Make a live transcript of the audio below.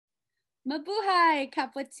Mabuhay,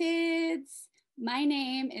 Kapwa. My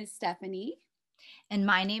name is Stephanie. And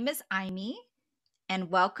my name is Aimee,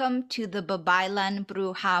 and welcome to the Babaylan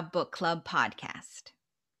Bruja Book Club podcast.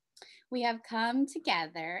 We have come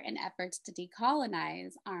together in efforts to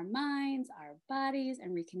decolonize our minds, our bodies,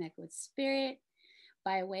 and reconnect with spirit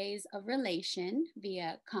by ways of relation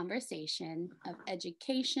via conversation, of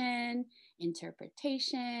education,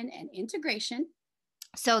 interpretation, and integration.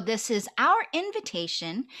 So, this is our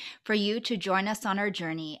invitation for you to join us on our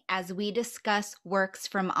journey as we discuss works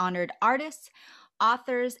from honored artists,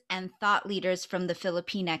 authors, and thought leaders from the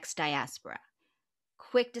Filipinx diaspora.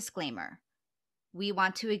 Quick disclaimer: we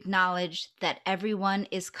want to acknowledge that everyone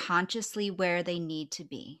is consciously where they need to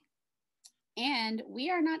be. And we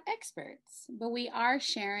are not experts, but we are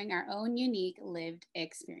sharing our own unique lived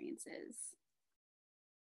experiences.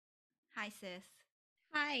 Hi, sis.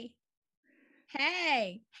 Hi.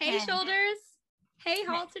 Hey. Hey, shoulders. Hey,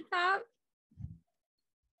 halter top.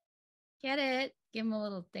 Get it? Give him a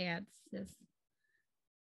little dance.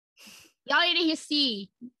 Y'all need to see.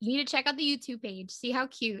 You need to check out the YouTube page. See how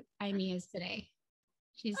cute Aimee is today.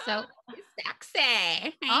 She's so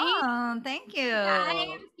sexy. Oh, thank you.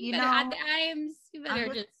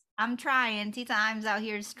 I'm trying. Tita Imes out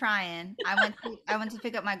here is trying. I went to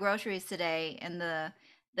pick up my groceries today, and the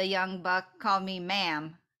young buck called me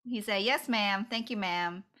ma'am. He said, "Yes, ma'am. Thank you,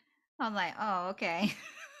 ma'am." I was like, "Oh, okay."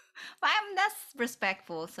 But that's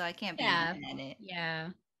respectful, so I can't be mad at it. Yeah,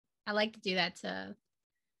 I like to do that to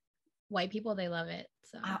white people. They love it.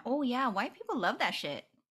 So. Oh yeah, white people love that shit.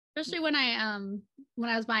 Especially when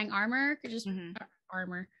I was buying armor, just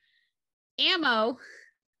armor, ammo.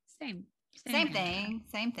 Same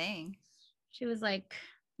thing. She was like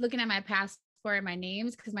looking at my passport and my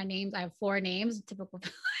names, because my names, I have 4 names, typical.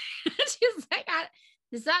 She was like,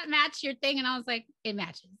 does that match your thing? And I was like, it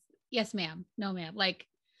matches. Yes, ma'am. No, ma'am. Like,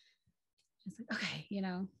 I was like, okay,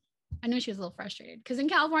 I knew she was a little frustrated because in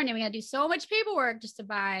California, we had to do so much paperwork just to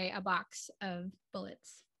buy a box of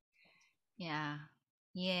bullets. Yeah.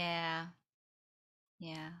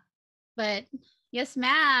 But yes,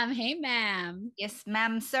 ma'am. Hey, ma'am. Yes,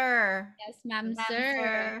 ma'am, sir. Yes, ma'am,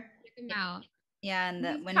 sir. Check them out. Yeah,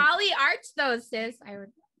 and when Kali arts though, sis, I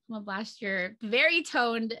would blast your very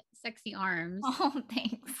toned, sexy arms. Oh,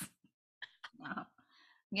 thanks. Wow.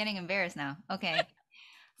 I'm getting embarrassed now. Okay.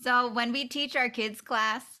 So when we teach our kids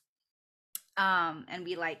class, and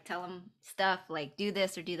we like tell them stuff like do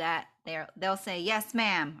this or do that, they'll say yes,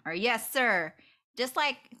 ma'am, or yes, sir. Just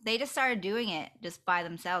like they just started doing it just by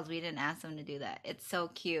themselves. We didn't ask them to do that. It's so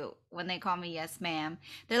cute when they call me yes, ma'am.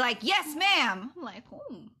 They're like, yes, ma'am. I'm like,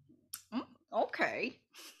 okay.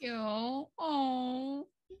 Oh,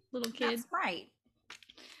 little kid. That's right.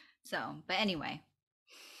 So, but anyway,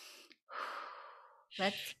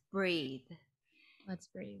 let's breathe.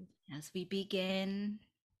 As we begin,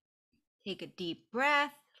 take a deep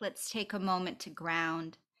breath. Let's take a moment to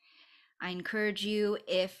ground. I encourage you,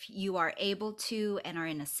 if you are able to and are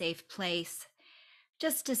in a safe place,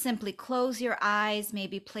 just to simply close your eyes,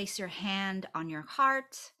 maybe place your hand on your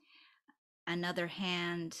heart, another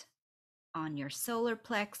hand on your solar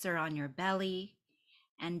plex or on your belly,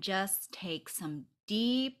 and just take some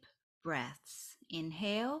deep breaths.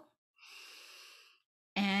 Inhale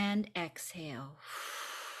and exhale.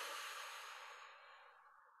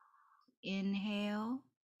 Inhale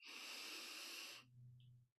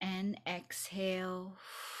and exhale.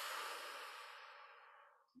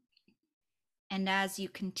 And as you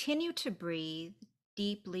continue to breathe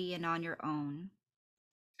deeply and on your own,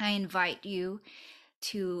 I invite you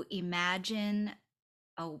to imagine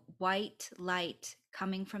a white light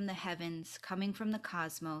coming from the heavens, coming from the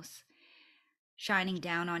cosmos, shining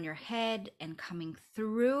down on your head and coming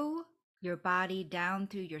through your body, down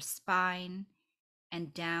through your spine,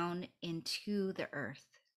 and down into the earth.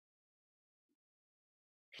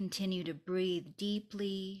 Continue to breathe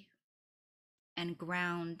deeply and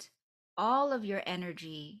ground all of your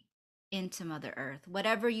energy into Mother Earth.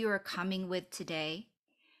 Whatever you are coming with today,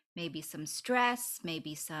 maybe some stress,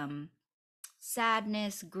 maybe some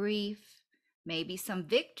sadness, grief, maybe some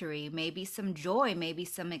victory, maybe some joy, maybe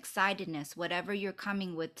some excitedness. Whatever you're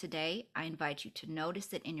coming with today, I invite you to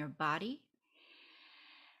notice it in your body.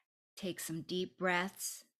 Take some deep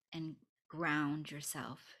breaths and ground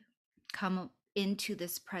yourself. Come into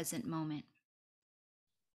this present moment.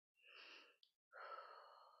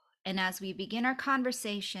 And as we begin our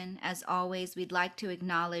conversation, as always, we'd like to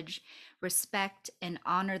acknowledge, respect, and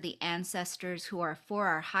honor the ancestors who are for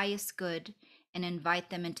our highest good and invite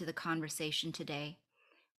them into the conversation today.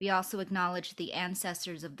 We also acknowledge the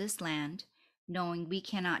ancestors of this land, knowing we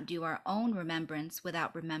cannot do our own remembrance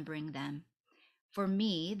without remembering them. For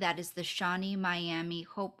me, that is the Shawnee, Miami,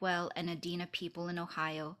 Hopewell, and Adena people in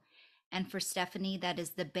Ohio. And for Stephanie, that is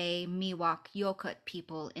the Bay, Miwok, Yokut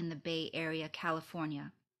people in the Bay Area,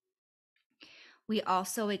 California. We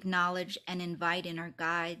also acknowledge and invite in our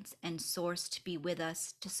guides and source to be with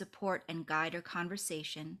us to support and guide our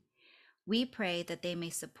conversation. We pray that they may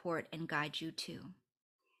support and guide you too.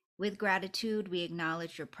 With gratitude, we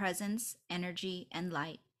acknowledge your presence, energy, and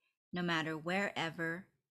light, no matter wherever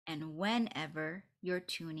and whenever you're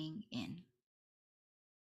tuning in.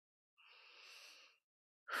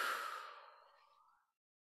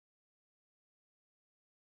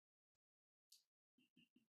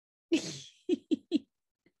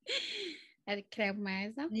 Can I open my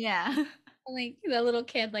eyes now? Yeah. Like the little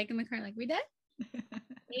kid, like in the car, like, we done?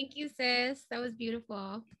 Thank you, sis. That was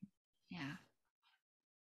beautiful. Yeah.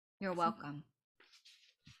 You're welcome.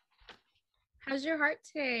 How's your heart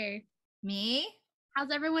today? Me?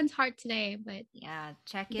 How's everyone's heart today? But yeah,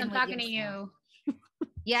 check in I'm with talking yourself. to you.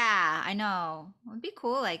 Yeah, I know. It'd be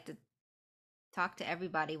cool, like, to talk to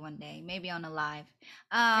everybody one day, maybe on a live.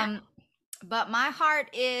 But my heart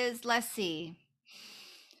is, let's see.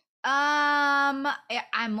 I'm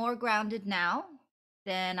more grounded now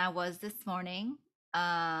than I was this morning.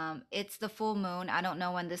 It's the full moon. I don't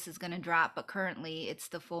know when this is gonna drop, but currently it's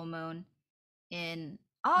the full moon in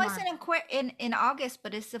it's in August,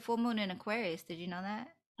 but it's the full moon in Aquarius. Did you know that?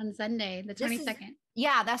 On Sunday, the 22nd.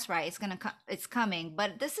 Yeah, that's right. It's coming.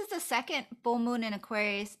 But this is the second full moon in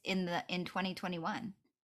Aquarius in 2021.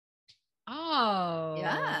 Oh.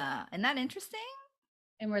 Yeah. Isn't that interesting?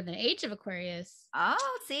 And we're the age of Aquarius.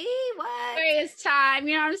 Oh, see what? Aquarius time,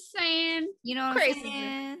 you know what I'm saying? You know what Aquarius I'm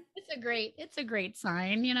saying? It's a great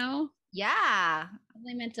sign, you know? Yeah.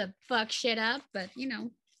 They meant to fuck shit up, but you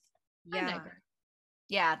know. Yeah.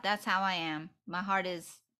 Yeah, that's how I am. My heart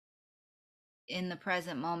is in the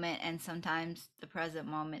present moment, and sometimes the present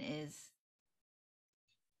moment is,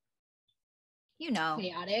 you know,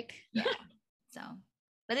 chaotic. Yeah. So,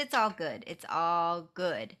 but it's all good. It's all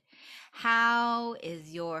good. How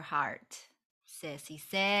is your heart? Sissy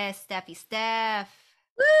sis, Steffi Steph.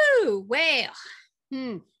 Woo! Well.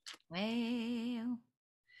 Well.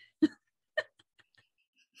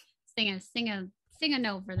 Sing a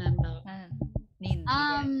note for them though.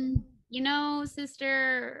 You know,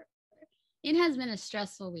 sister, it has been a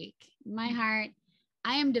stressful week. My heart,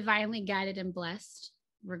 I am divinely guided and blessed,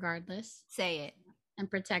 regardless. Say it. And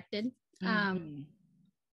protected.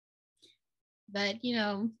 But you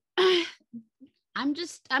know, I'm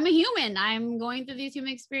a human. I'm going through these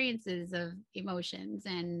human experiences of emotions,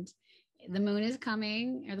 and the moon is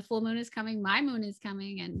coming, or the full moon is coming, my moon is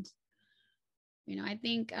coming, and you know, I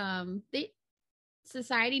think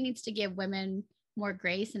society needs to give women more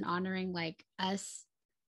grace and honoring like us,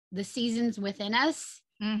 the seasons within us.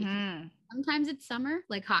 Sometimes it's summer,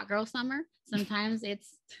 like hot girl summer. Sometimes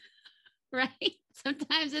it's right.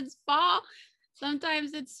 Sometimes it's fall.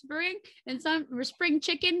 Sometimes it's spring, and we're spring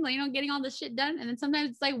chicken, you know, getting all the shit done. And then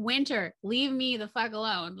sometimes it's like winter. Leave me the fuck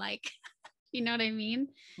alone. Like, you know what I mean?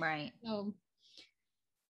 Right. So,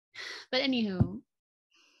 but anywho,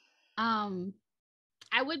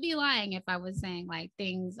 I would be lying if I was saying like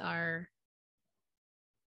things are,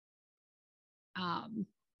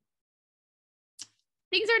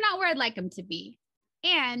 not where I'd like them to be.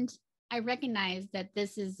 And I recognize that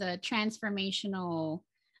this is a transformational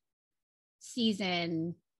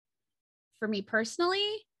season for me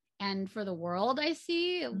personally and for the world. I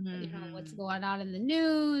see, you know, what's going on in the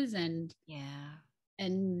news, and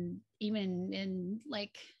and even in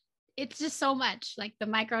like, it's just so much like the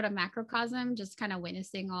micro to macrocosm, just kind of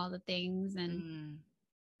witnessing all the things. And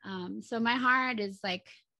so my heart is like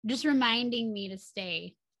just reminding me to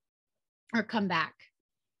stay or come back.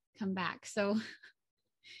 So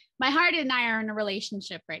my heart and I are in a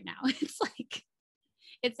relationship right now.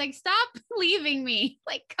 It's like, stop leaving me,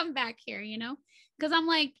 like, come back here, you know? Because I'm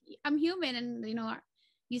like, I'm human. And, you know,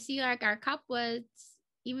 you see like our Kapwas,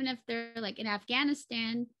 even if they're like in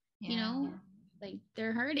Afghanistan, you know, like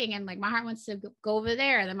they're hurting, and like my heart wants to go over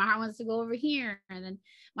there, then my heart wants to go over here, and then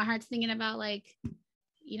my heart's thinking about like,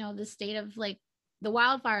 you know, the state of like the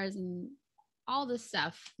wildfires and all this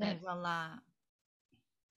stuff. There's a lot.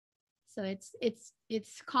 So it's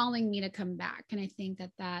calling me to come back, and I think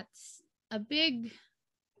that that's a big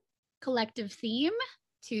collective theme,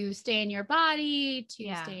 to stay in your body, to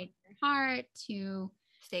stay in your heart, to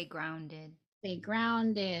stay grounded.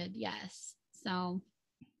 Yes. So,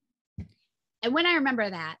 and when I remember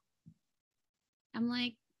that, I'm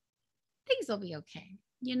like, things will be okay.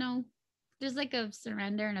 You know, there's like a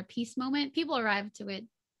surrender and a peace moment. People arrive to it,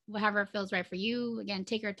 however it feels right for you. Again,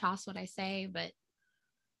 take or toss what I say, but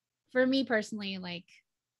for me personally, like,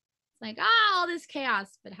 it's like, all this chaos,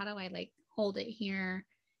 but how do I like hold it here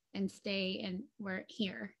and stay and we're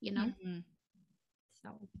here, you know? Mm-hmm. So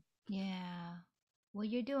Yeah. Well,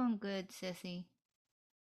 you're doing good, sissy.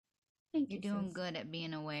 thank You're you, doing sis. good at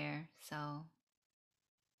being aware. So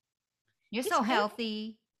you're It's so crazy.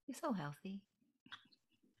 healthy. You're so healthy.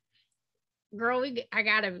 Girl, I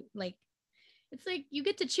gotta like, it's like you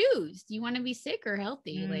get to choose. Do you want to be sick or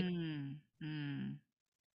healthy? Like,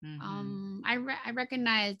 Mm-hmm. I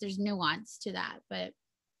recognize there's nuance to that, but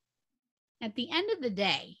at the end of the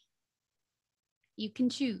day, you can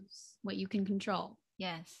choose what you can control,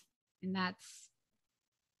 Yes. and that's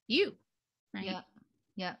you, right? Yep.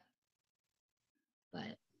 Yep.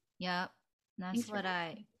 But Yep. thanks for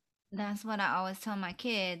listening. That's what I always tell my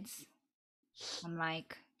kids. I'm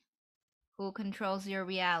like, who controls your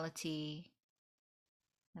reality?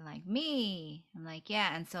 They're like, me. I'm like,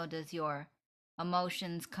 yeah, and so does your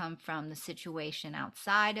emotions come from the situation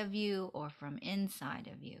outside of you or from inside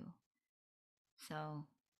of you? So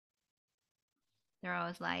they're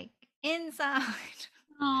always like, inside.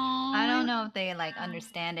 I don't Oh, know if they like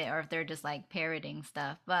understand it or if they're just like parroting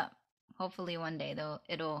stuff, but hopefully one day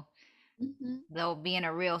they'll be in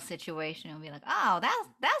a real situation and be like, oh,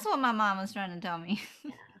 that's what my mom was trying to tell me.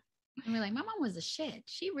 yeah. And we're like, my mom was a shit.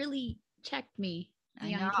 She really checked me, I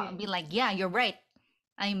young know. I'll kid. be like, yeah, you're right.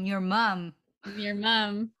 I'm your mom. Your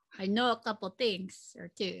mom. I know a couple things or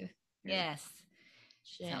two. Yes.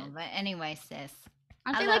 Shit. So, but anyway, sis.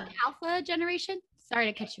 Aren't they like alpha generation? Sorry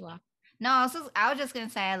to cut you off. No, I was just gonna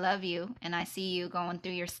say I love you, and I see you going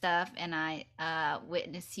through your stuff, and I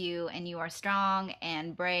witness you, and you are strong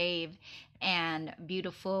and brave, and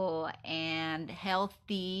beautiful and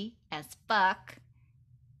healthy as fuck,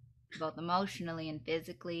 both emotionally and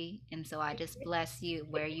physically. And so I just bless you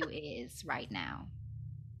where you is right now.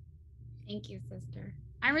 Thank you, sister.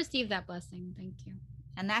 I received that blessing. Thank you.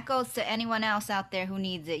 And that goes to anyone else out there who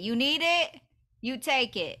needs it. You need it, you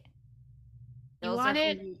take it. You Those want are for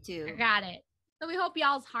it? you too. I got it. So we hope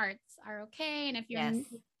y'all's hearts are okay. And Yes.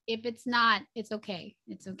 if it's not, it's okay.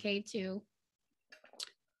 It's okay too.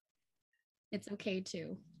 It's okay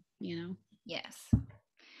too, you know? Yes.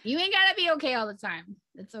 You ain't gotta be okay all the time.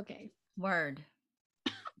 It's okay. Word.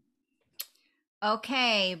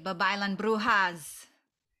 Okay, Babaylan Brujas.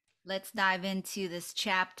 Let's dive into this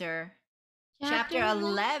chapter. Chapter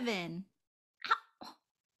 11. Ow.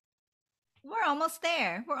 We're almost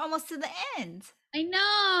there. We're almost to the end. I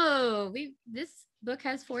know. This book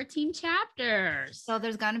has 14 chapters. So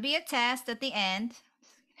there's going to be a test at the end.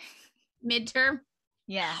 Midterm.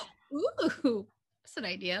 Yeah. Ooh, that's an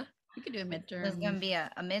idea. We could do a midterm. There's going to be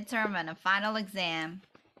a midterm and a final exam.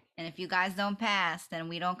 And if you guys don't pass, then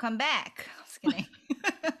we don't come back. Just kidding.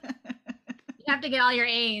 You have to get all your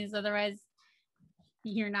A's, otherwise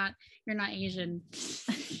you're not Asian.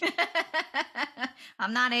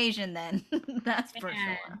 I'm not Asian then. That's for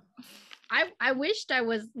sure. I wished I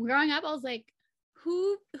was growing up. I was like,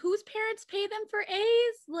 whose parents pay them for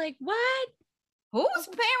A's? Like what? Whose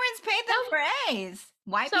parents paid them for A's?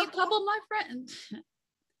 White so people? A couple of my friends,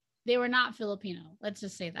 they were not Filipino. Let's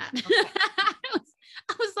just say that. Okay.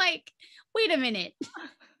 I was like, wait a minute.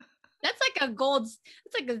 That's like a gold.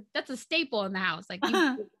 That's a staple in the house. Like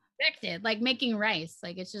you expect it, like making rice.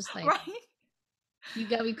 Like it's just like right?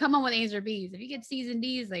 You come on with A's or B's. If you get C's and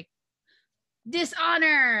D's, like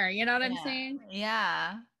dishonor. You know what I'm saying?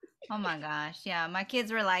 Yeah. Oh my gosh. Yeah. My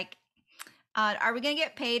kids were like, are we gonna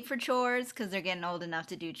get paid for chores? Because they're getting old enough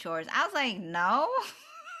to do chores. I was like, no.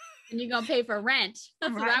 And you're gonna pay for rent.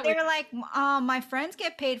 That's right. What they were like, my friends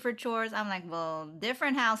get paid for chores. I'm like, well,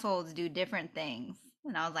 different households do different things.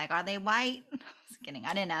 And I was like, are they white? I was kidding.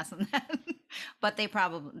 I didn't ask them that. But they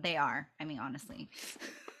are. I mean, honestly.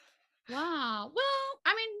 Wow. Well,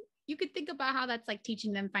 I mean, you could think about how that's like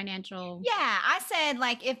teaching them financial. Yeah, I said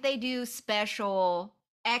like if they do special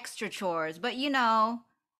extra chores, but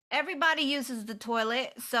everybody uses the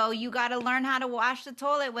toilet, so you got to learn how to wash the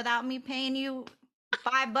toilet without me paying you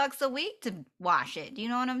 $5 a week to wash it. Do you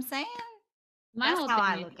know what I'm saying? That's how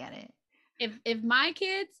I look at it. If my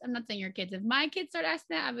kids, I'm not saying your kids, if my kids start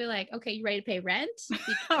asking that, I'd be like, okay, you ready to pay rent?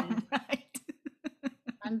 Right.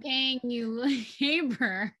 I'm paying you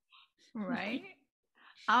labor. Right.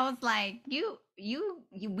 I was like,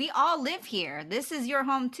 we all live here. This is your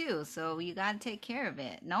home too, so you got to take care of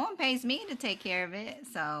it. No one pays me to take care of it.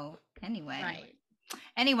 So anyway. Right.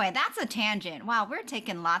 Anyway, that's a tangent. Wow, we're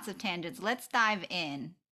taking lots of tangents. Let's dive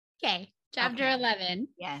in. Okay. Chapter 11.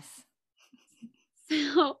 Yes.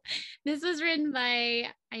 So this was written by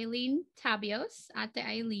Eileen Tabrios, Ate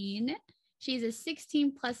Eileen. She's a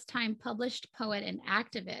 16 plus time published poet and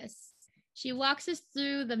activist. She walks us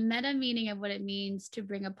through the meta meaning of what it means to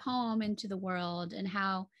bring a poem into the world and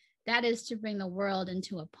how that is to bring the world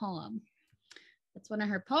into a poem. That's one of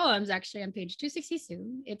her poems, actually, on page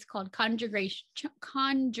 262. It's called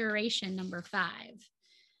Conjuration number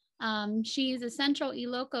 5. She's a Central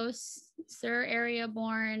Ilocos Sur area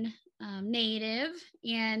born native,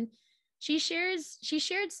 and she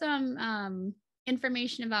shared some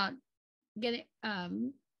information about getting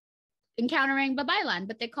encountering Babaylan,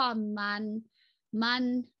 but they call him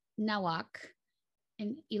Man-nawac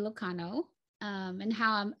in Ilocano, and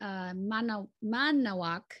how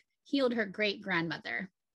Man-nawac healed her great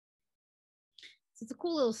grandmother. So it's a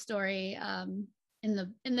cool little story in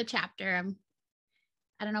the chapter.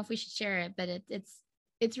 I don't know if we should share it, but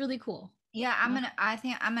it's really cool. Yeah, I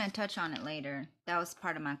think I'm gonna touch on it later. That was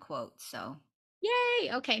part of my quote. So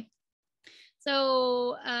yay. Okay.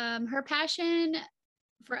 So her passion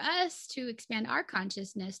for us to expand our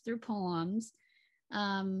consciousness through poems,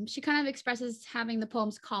 she kind of expresses having the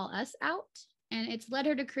poems call us out, and it's led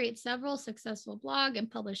her to create several successful blog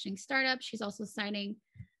and publishing startups. She's also citing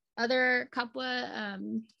other Kapwa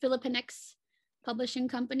Filipinx publishing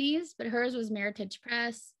companies, but hers was Meritage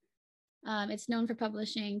Press. It's known for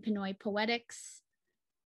publishing Pinoy Poetics.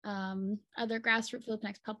 Other grassroots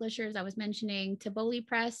Filipinx publishers I was mentioning, Pinoy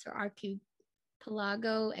Press or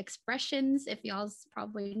Arkipelago Expressions, if y'all's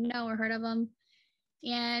probably know or heard of them.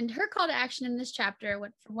 And her call to action in this chapter,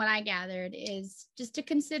 from what I gathered, is just to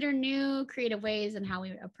consider new creative ways in how we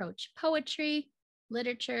approach poetry,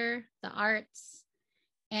 literature, the arts,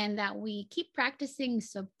 and that we keep practicing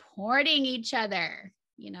supporting each other,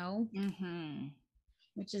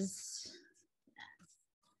 which is,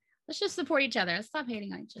 let's just support each other. Let's stop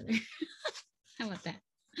hating on each other. How about that?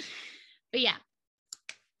 But yeah,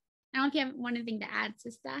 I don't know if you have anything to add,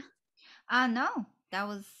 sister. No, that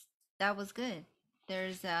was good.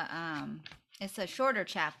 There's it's a shorter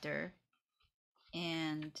chapter,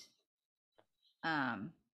 and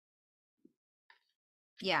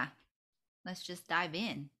yeah, let's just dive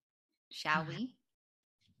in, shall we?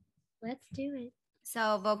 Let's do it.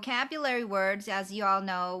 So vocabulary words, as you all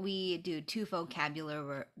know, we do two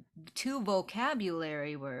vocabulary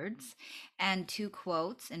words and 2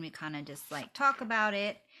 quotes, and we kind of just like talk about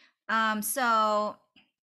it. So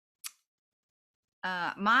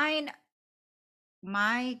my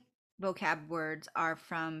vocab words are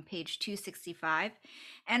from page 265.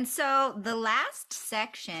 And so the last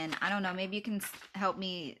section, I don't know, maybe you can help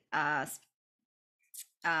me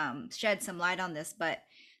shed some light on this, but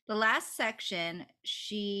the last section,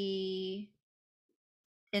 she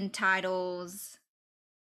entitles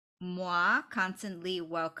Moi constantly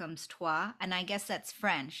welcomes toi, and I guess that's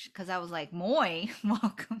French, because I was like, moi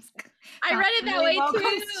welcomes. I read it that way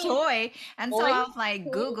too. Toi, and so I was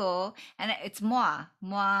like, Google, and it's moi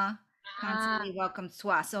constantly welcomes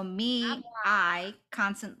toi. So me, I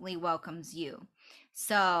constantly welcomes you.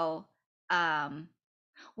 So,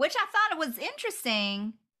 which I thought it was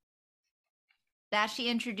interesting that she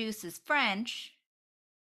introduces French,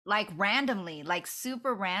 like randomly, like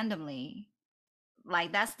super randomly.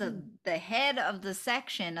 Like that's the head of the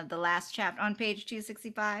section of the last chapter on page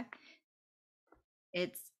 265.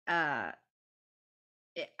 It's I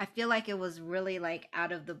feel like it was really like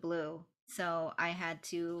out of the blue, so I had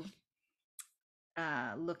to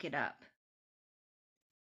look it up.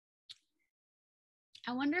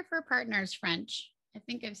 I wonder if her partner is French. I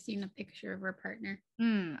think I've seen a picture of her partner.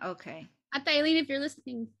 Okay. Eileen, if you're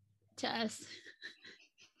listening to us,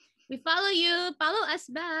 we follow you. Follow us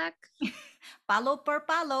back. Palo per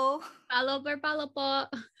palo. Palo per palo po.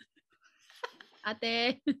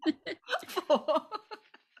 Ate. Oh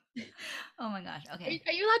my gosh. Okay.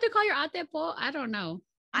 Are you allowed to call your ate po? I don't know.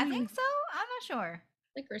 I think so. I'm not sure.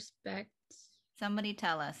 Like respect. Somebody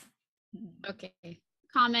tell us. Okay.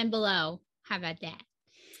 Comment below. How about that?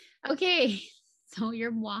 Okay. So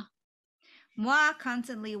you're moi. Moi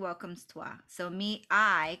constantly welcomes toi. So me,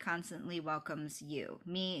 I constantly welcomes you.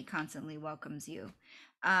 Me constantly welcomes you.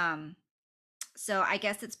 So I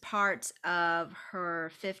guess it's part of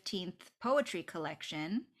her 15th poetry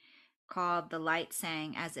collection called The Light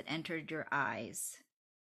Sang as It Entered Your Eyes.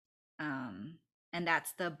 And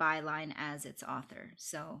that's the byline as its author.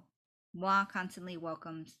 So moi constantly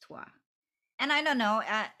welcomes toi. And I don't know,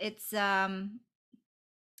 it's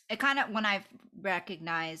it kind of, when I've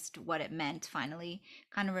recognized what it meant finally,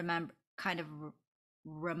 kind of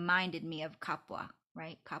reminded me of Kapwa,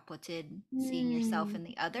 right? Kapwatid, seeing yourself in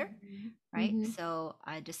the other, right? So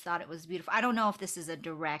I just thought it was beautiful. I don't know if this is a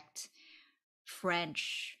direct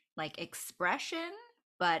French like expression,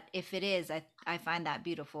 but if it is, I find that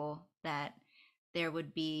beautiful, that there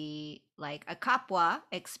would be like a Kapwa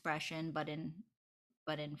expression, but in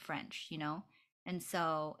French, you know? And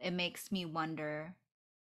so it makes me wonder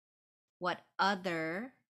what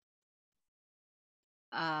other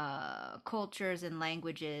cultures and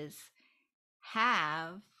languages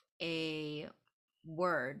have a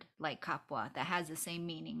word like Kapwa that has the same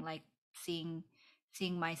meaning, like seeing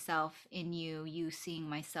myself in you, you seeing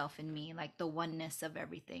myself in me, like the oneness of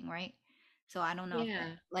everything, right? So I don't know if Yeah.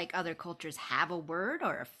 like other cultures have a word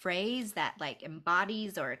or a phrase that like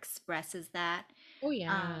embodies or expresses that. Oh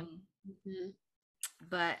yeah. Um, Mhm.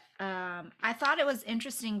 but I thought it was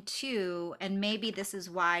interesting too, and maybe this is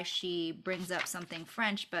why she brings up something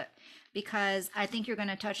French, but because I think you're going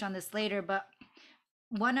to touch on this later, but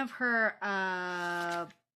one of her, I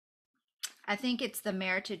think it's the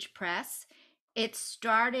Meritage Press, it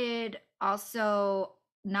started also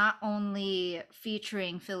not only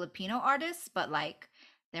featuring Filipino artists, but like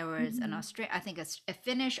there was an Mhm. I think a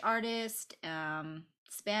Finnish artist,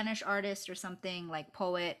 Spanish artist or something, like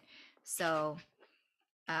poet. So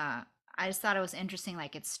uh, I just thought it was interesting.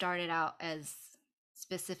 Like it started out as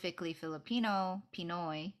specifically Filipino,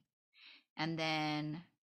 Pinoy, and then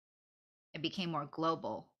it became more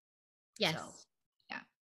global. So, Yes. yeah.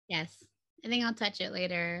 Yes. I think I'll touch it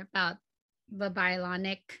later about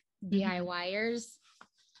Babaylanic Mm-hmm. DIYers.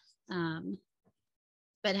 Um,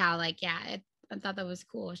 but how like yeah, I thought that was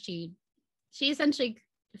cool. She essentially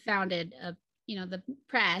founded a the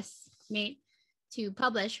press made to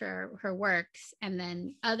publish her works, and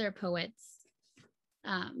then other poets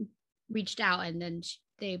um reached out, and then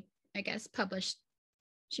they I guess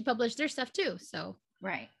she published their stuff too. So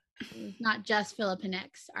Right. it's not just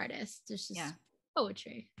Filipinx artists, it's Yeah. just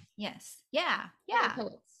poetry, Yes. Yeah. other Yeah.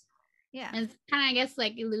 poets. Yeah. And it's kind of I guess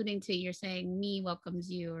like alluding to you're saying me welcomes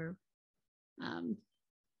you, or um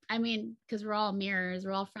I mean, because we're all mirrors,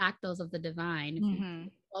 we're all fractals of the divine. If you Mm-hmm.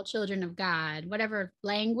 all children of God, whatever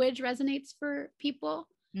language resonates for people.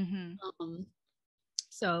 Mm-hmm. Um,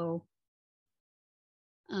 so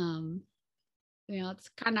um, it's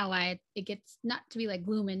kind of like it gets not to be like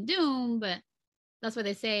gloom and doom, but that's what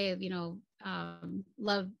they say,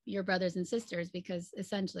 love your brothers and sisters, because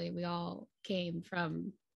essentially we all came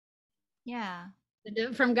Yeah.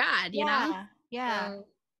 from God, Yeah. Yeah. So it's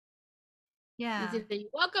Yeah. either you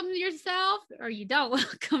welcome yourself or you don't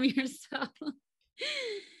welcome yourself.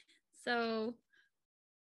 So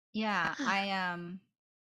Yeah. I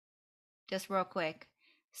just real quick.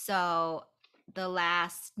 So the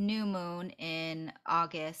last new moon in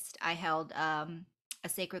August, I held a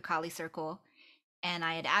sacred Kali circle, and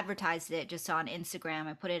I had advertised it just on Instagram.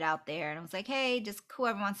 I put it out there and I was like, hey, just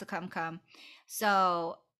whoever wants to come, come.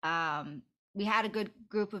 So we had a good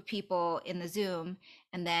group of people in the Zoom.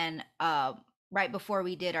 And then right before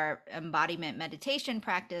we did our embodiment meditation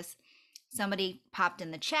practice, somebody popped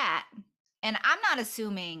in the chat. And I'm not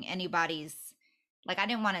assuming anybody's, like, I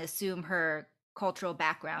didn't want to assume her cultural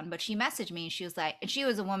background, but she messaged me and she was like, and she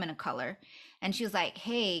was a woman of color. And she was like,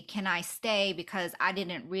 hey, can I stay? Because I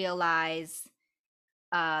didn't realize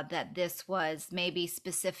that this was maybe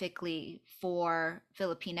specifically for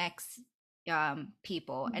Filipinx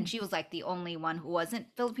people. And she was like the only one who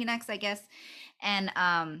wasn't Filipinx, I guess.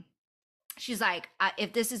 And she's like,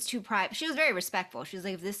 if this is too private, she was very respectful. She was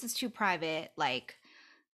like, if this is too private, like,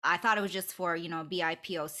 I thought it was just for,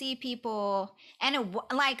 BIPOC people. And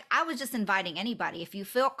like, I was just inviting anybody. If you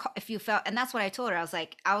felt, and that's what I told her. I was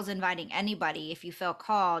like, I was inviting anybody. If you felt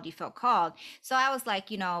called, you felt called. So I was like,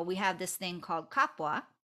 we have this thing called Kapwa,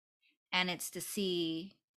 and it's to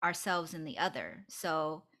see ourselves in the other.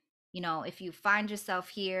 So, if you find yourself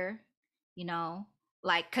here, you know,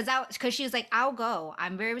 like, cause she was like, I'll go.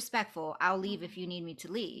 I'm very respectful. I'll leave if you need me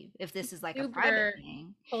to leave. If this is like a private super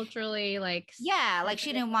thing. culturally like Yeah, like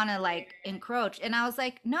she didn't want to like encroach. And I was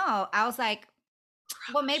like, no. I was like,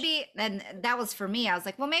 well, maybe, and that was for me. I was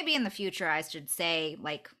like, well, maybe in the future I should say,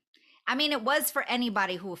 like, I mean, it was for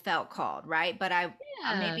anybody who felt called, right? But yeah,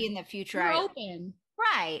 maybe in the future you're open.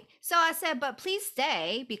 right. So I said, but please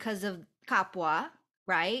stay because of Kapwa,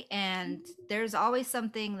 right? And there's always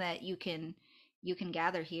something that you can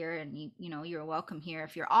gather here, and you're welcome here.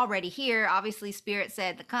 If you're already here, obviously spirit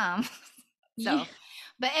said to come. Yeah, So,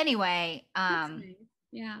 but anyway, that's nice.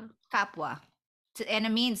 Yeah, Kapwa. And it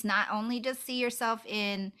means not only just see yourself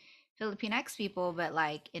in Filipinx people, but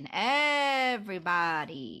like in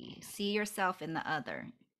everybody. See yourself in the other.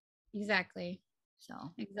 exactly, So,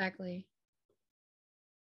 exactly.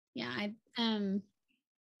 Yeah, I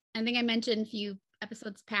think I mentioned a few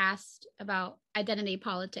episodes past about identity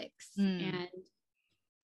politics, mm, and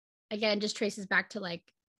again, just traces back to like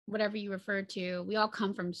whatever you refer to. We all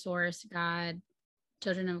come from source, God,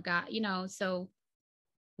 children of God, so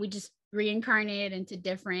we just reincarnated into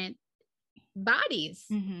different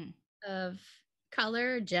bodies of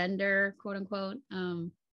color, gender, quote unquote,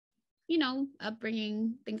 you know,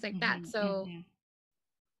 upbringing, things like that. So,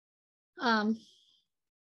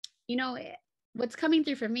 you know, what's coming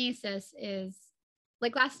through for me, sis, is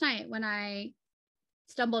like last night when I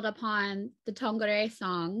stumbled upon the Tongare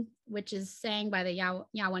song, which is sang by the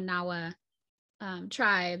Yawanawa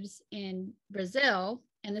tribes in Brazil.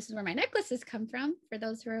 And this is where my necklaces come from, for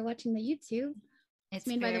those who are watching the YouTube. It's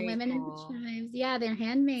made by the women in the tribes. Yeah, they're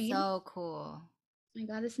handmade. So cool. I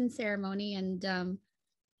got this in ceremony. And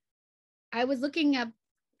I was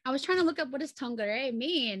trying to look up what does Tongare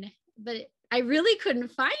mean, but I really couldn't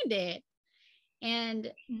find it.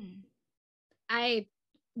 And I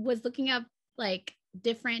was looking up like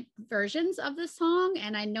different versions of the song,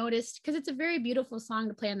 and I noticed, because it's a very beautiful song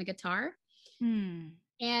to play on the guitar,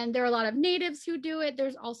 and there are a lot of natives who do it.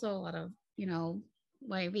 There's also a lot of, you know,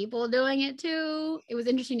 white people doing it too. It was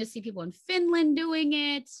interesting to see people in Finland doing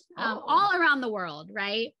it, all around the world,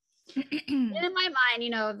 right? And in my mind,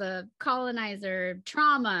 you know, the colonizer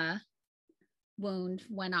trauma wound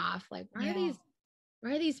went off. Like, why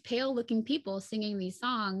are these pale looking people singing these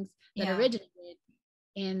songs that originated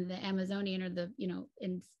in the Amazonian, or the, you know,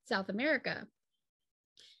 in South America?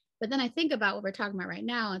 But then I think about what we're talking about right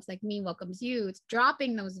now. It's like Me Welcomes You. It's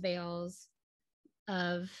dropping those veils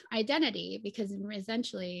of identity, because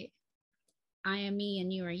essentially I am me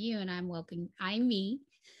and you are you, and I'm me.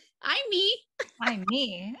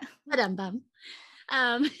 Ba-dum-bum.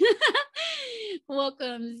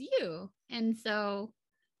 Welcomes you. And so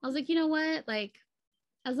I was like, you know what? Like,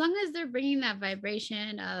 as long as they're bringing that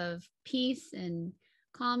vibration of peace and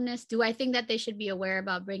calmness, do I think that they should be aware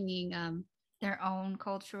about bringing their own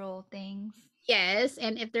cultural things? Yes.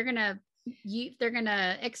 And if they're gonna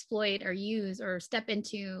exploit or use or step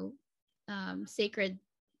into sacred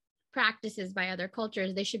practices by other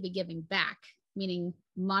cultures, they should be giving back, meaning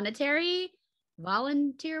monetary,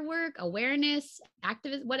 volunteer work, awareness,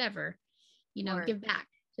 activism, whatever, you know, give back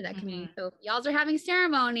to that community. So if y'all are having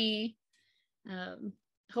ceremony,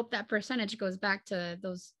 hope that percentage goes back to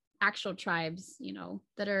those actual tribes, you know,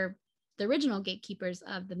 that are the original gatekeepers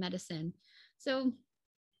of the medicine. So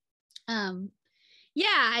that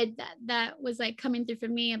was like coming through for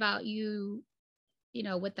me about you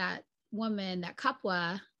know, with that woman, that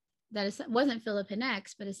Kapwa, that wasn't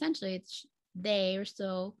Filipinx, but essentially they are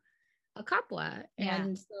still a Kapwa.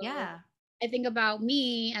 And so I think about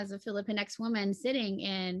me as a Filipinx woman sitting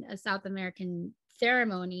in a South American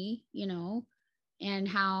ceremony, you know, and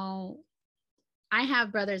how I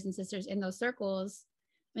have brothers and sisters in those circles.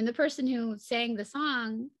 And the person who sang the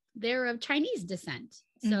song, they're of Chinese descent.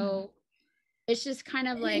 So it's just kind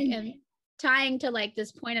of like, and tying to like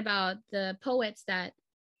this point about the poets that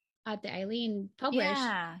the Eileen published,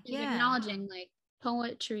 is acknowledging like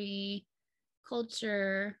poetry,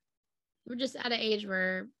 culture. We're just at an age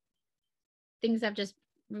where things have just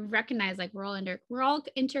recognized, like we're all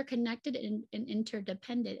interconnected and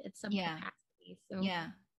interdependent at some capacity. So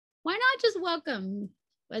why not just welcome,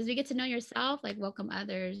 as we get to know yourself, like welcome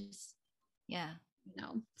others? You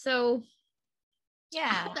know, so I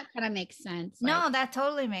hope that kind of makes sense. No, that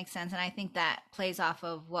totally makes sense. And I think that plays off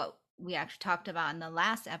of what we actually talked about in the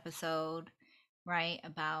last episode, right?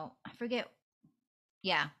 About, I forget.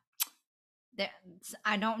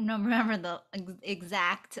 I don't remember the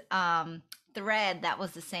exact thread that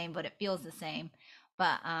was the same, but it feels the same.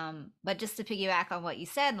 But just to piggyback on what you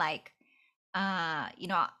said, like, you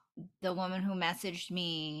know, the woman who messaged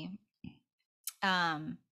me,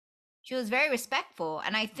 she was very respectful.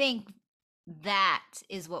 And I think that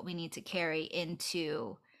is what we need to carry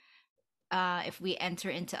into if we enter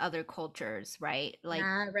into other cultures, right? Like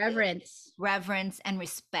reverence and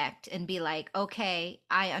respect, and be like, okay,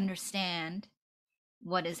 I understand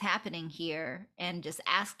what is happening here, and just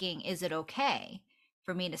asking, is it okay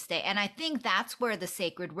for me to stay? And I think that's where the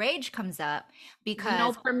sacred rage comes up, because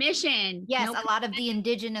no permission. A lot of the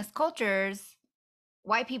indigenous cultures,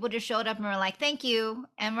 white people just showed up and were like, thank you.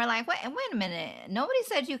 And we're like, wait a minute. Nobody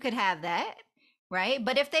said you could have that. Right.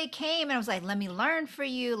 But if they came and I was like, let me learn for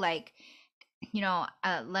you, like, you know,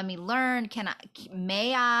 let me learn.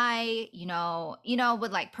 May I, you know,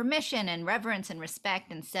 with like permission and reverence and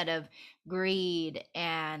respect, instead of greed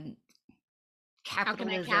and capitalism.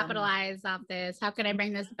 How can I capitalize off this? How can I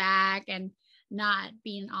bring this back and not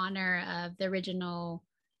be in honor of the original,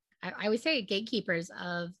 I would say, gatekeepers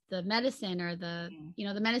of the medicine, or the, you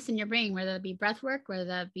know, the medicine you're bringing, whether that be breath work, whether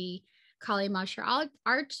that be Kali martial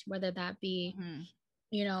art, whether that be,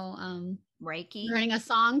 you know, Reiki, learning a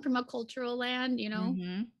song from a cultural land, you know,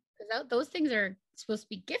 because those things are supposed to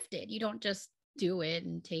be gifted. You don't just do it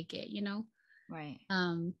and take it, you know? Right.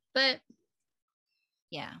 But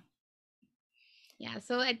Yeah. yeah,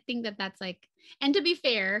 so I think that that's like, and to be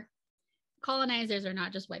fair, colonizers are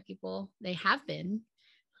not just white people. They have been.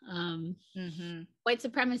 White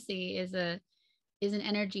supremacy is an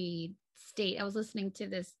energy state. I was listening to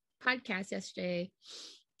this podcast yesterday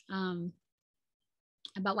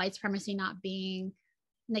about white supremacy not being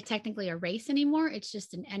like technically a race anymore. It's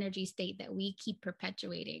just an energy state that we keep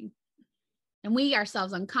perpetuating. And we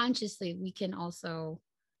ourselves unconsciously, we can also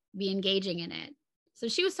be engaging in it. So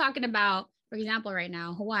she was talking about, for example, right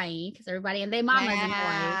now, Hawaii, because everybody and their mamas in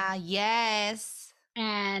Hawaii. Yes.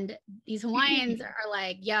 And these Hawaiians are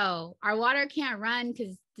like, yo, our water can't run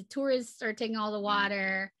because the tourists are taking all the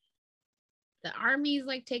water. The army's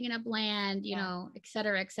like taking up land, you know, et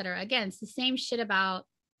cetera, et cetera. Again, it's the same shit about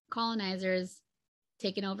colonizers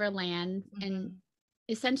taking over land and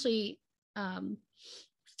essentially,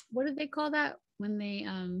 what do they call that when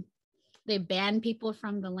they ban people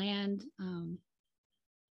from the land?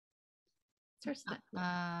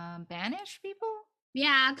 Banish people?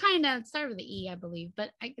 Yeah, kind of. Start with the E, I believe,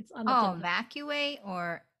 but it's on the evacuate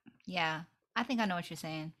or yeah. I think I know what you're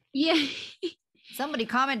saying. Yeah. Somebody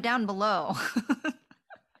comment down below.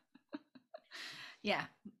 Yeah.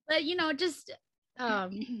 But you know, just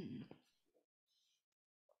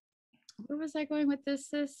where was I going with this?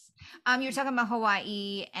 You're talking about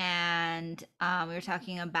Hawaii, and we were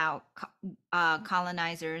talking about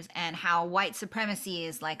colonizers and how white supremacy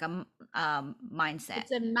is like a mindset.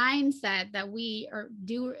 It's a mindset that we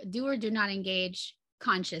do or do not engage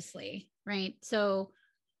consciously, right? So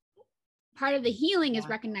part of the healing is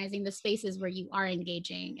recognizing the spaces where you are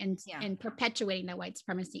engaging and perpetuating that white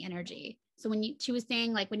supremacy energy. So when she was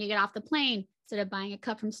saying, like, when you get off the plane, instead of buying a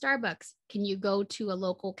cup from Starbucks, can you go to a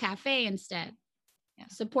local cafe instead?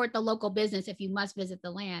 Support the local business if you must visit the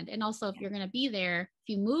land. And also, if you're going to be there, if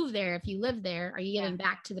you move there, if you live there, are you giving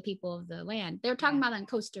back to the people of the land? They're talking about that in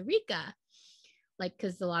Costa Rica, like,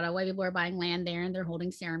 because a lot of white people are buying land there and they're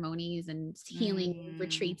holding ceremonies and healing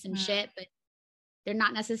retreats and shit, but they're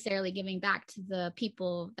not necessarily giving back to the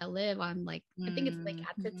people that live on, like, I think it's like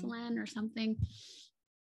Atitlan or something.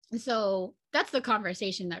 So that's the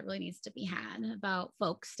conversation that really needs to be had about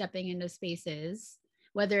folks stepping into spaces,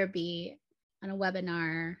 whether it be on a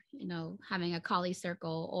webinar, you know, having a Kali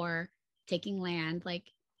circle or taking land. Like,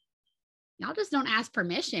 y'all just don't ask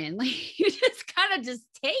permission. Like, you just kind of just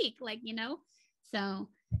take, like, you know. So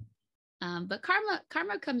but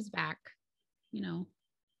karma comes back, you know.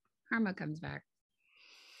 Karma comes back.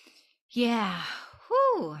 Yeah.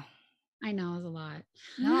 Whew. I know, it was a lot.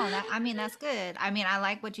 No, that's good. I mean, I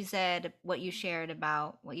like what you said, what you shared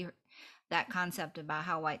about that concept about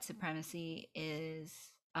how white supremacy is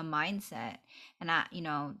a mindset. And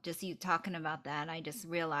just you talking about that, I just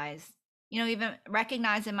realized, even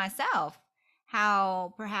recognizing myself,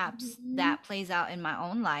 how perhaps that plays out in my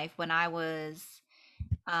own life when I was,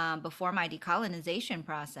 before my decolonization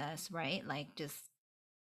process, right? Like, just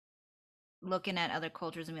looking at other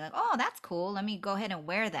cultures and be like, oh, that's cool. Let me go ahead and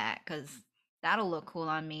wear that because that'll look cool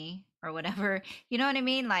on me or whatever. You know what I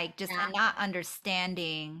mean? Like, just not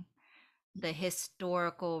understanding the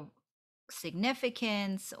historical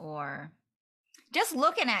significance, or just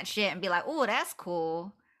looking at shit and be like, oh, that's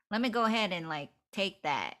cool. Let me go ahead and like take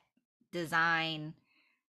that design,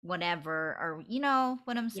 whatever, or you know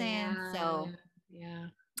what I'm saying? So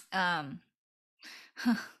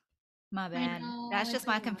my bad. That's just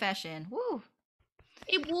my confession. Woo.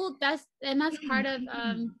 That's part of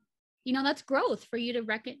that's growth for you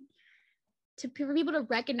for people to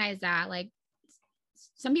recognize that, like,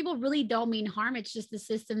 some people really don't mean harm. It's just the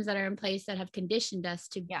systems that are in place that have conditioned us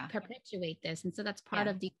to perpetuate this. And so that's part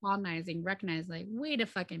of decolonizing. Recognize, like, wait a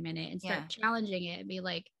fucking minute, and start challenging it and be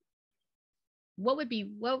like,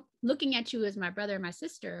 looking at you as my brother and my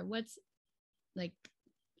sister, what's, like,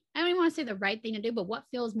 I don't even want to say the right thing to do, but what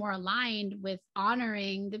feels more aligned with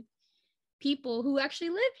honoring the people who actually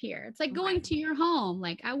live here? It's like going to your home.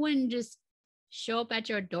 Like, I wouldn't just show up at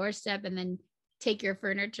your doorstep and then take your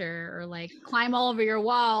furniture, or like climb all over your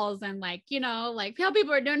walls, and like, like how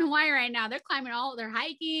people are doing in Hawaii right now. They're climbing they're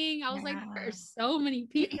hiking. I was like, there's so many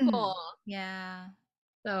people.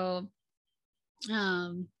 So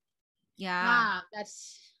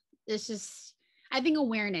it's just, I think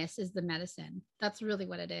awareness is the medicine. That's really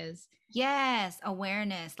what it is. Yes,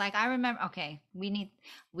 awareness. Like, I remember, okay, we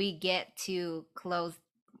get to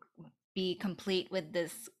be complete with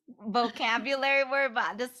this vocabulary word,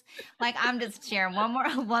 but I'm just sharing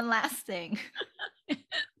one last thing.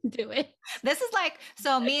 Do it. This is like,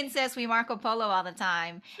 so me and sis, we Marco Polo all the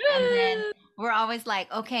time, and then we're always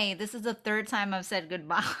like, okay, this is the third time I've said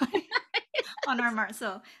goodbye. on our mark.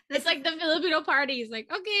 So it's like the Filipino parties,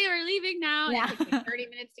 like, okay, we're leaving now. Yeah. And it takes like 30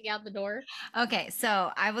 minutes to get out the door. Okay,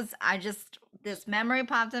 so this memory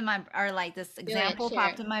popped in my, or like this example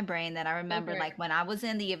popped in my brain that I remember, like when I was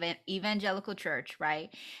in the evangelical church,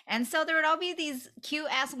 right? And so there would all be these cute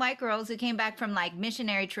ass white girls who came back from like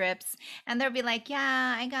missionary trips, and they'd be like,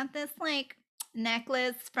 yeah, I got this like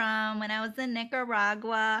necklace from when I was in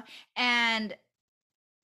Nicaragua, and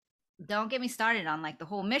don't get me started on like the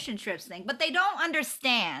whole mission trips thing, but they don't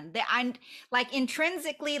understand that I'm like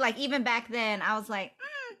intrinsically, like even back then I was like,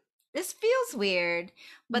 this feels weird,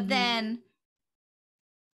 but then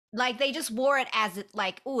like they just wore it as it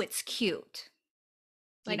like, oh, it's cute,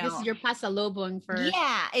 like, this is your pasalubong for,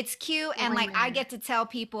 yeah, it's cute. And like I get to tell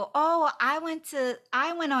people, oh, I went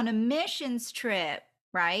on a missions trip,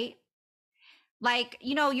 right? Like,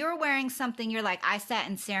 you're wearing something, you're like, I sat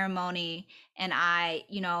in ceremony and I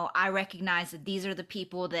recognize that these are the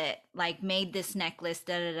people that like made this necklace,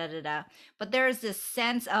 da da da da da. But there's this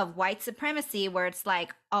sense of white supremacy where it's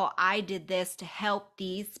like, oh, I did this to help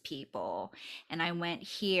these people. And I went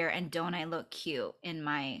here, and don't I look cute in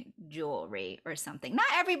my jewelry or something? Not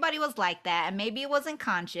everybody was like that. And maybe it wasn't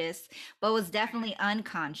conscious, but it was definitely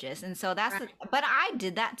unconscious. And so but I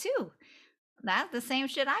did that too. That's the same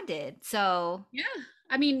shit I did. So yeah,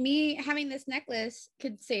 I mean, me having this necklace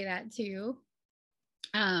could say that too.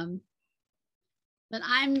 But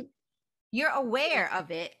you're aware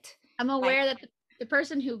of it. I'm aware that the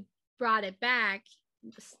person who brought it back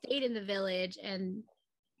stayed in the village and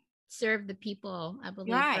served the people, I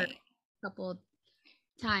believe, for a couple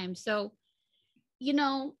times. So,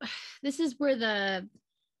 this is where the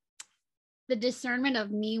discernment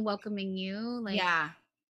of me welcoming you, like, yeah.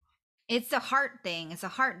 It's a heart thing. It's a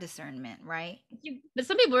heart discernment, right? But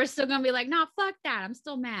some people are still gonna be like, "No, fuck that. I'm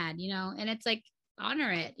still mad," and it's like,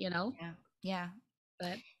 honor it, Yeah, yeah.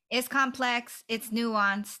 But it's complex. It's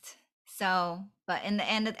nuanced. So, but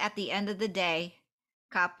at the end of the day,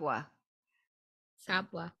 Kapwa.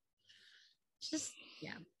 Just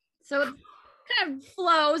yeah. So it kind of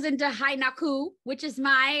flows into hainaku, which is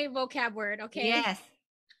my vocab word. Okay. Yes.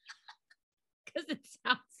 Because it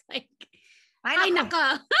sounds like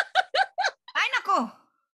hainaka. Hainako.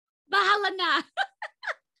 Bahala na.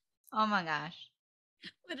 Oh my gosh.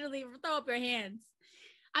 Literally throw up your hands.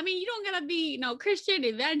 I mean, you don't gotta be, Christian,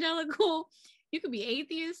 evangelical. You could be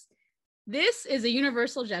atheist. This is a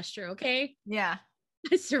universal gesture, okay? Yeah.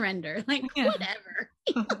 I surrender. Like, whatever.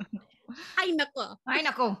 Hainako.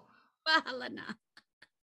 Bahala na.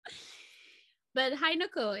 But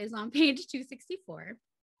hainako is on page 264.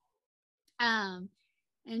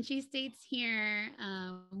 And she states here,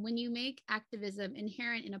 when you make activism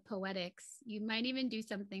inherent in a poetics, you might even do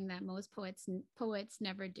something that most poets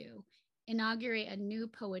never do: inaugurate a new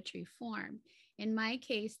poetry form. In my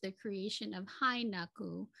case, the creation of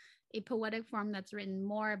hainaku, a poetic form that's written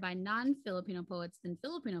more by non-Filipino poets than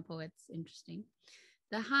Filipino poets. Interesting.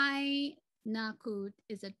 The hainaku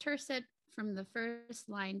is a tercet, from the first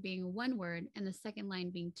line being one word and the second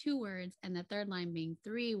line being two words and the third line being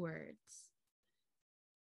three words.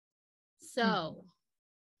 So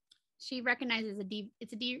she recognizes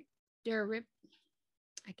it's a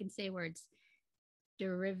I can say words.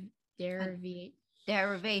 Derivation.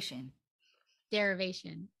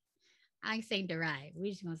 I say derive.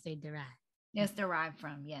 We're just gonna say derive. Yes, derived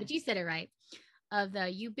from, yes. But you said it right. Of the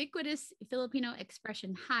ubiquitous Filipino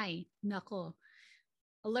expression "hi nako,"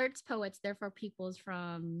 alerts poets, therefore peoples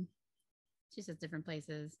from, she says different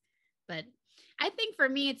places, but I think for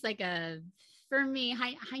me it's like hi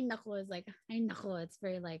knuckle is like hi knuckle. It's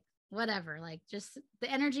very like whatever, like just the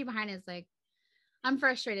energy behind it is like, I'm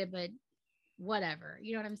frustrated, but whatever.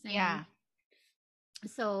 You know what I'm saying? Yeah.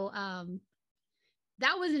 So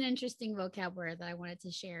that was an interesting vocab word that I wanted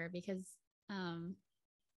to share because I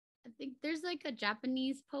think there's like a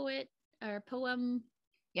Japanese poet or poem.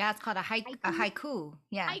 Yeah, it's called a haiku.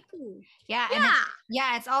 Yeah. Haiku. Yeah. And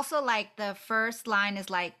it's also like the first line is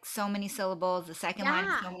like so many syllables, the second line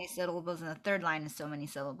is so many syllables, and the third line is so many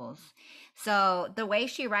syllables. So the way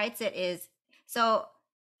she writes it is, so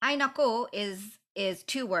hainaku is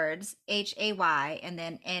two words, Hay, and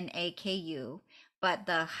then Naku. But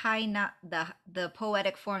the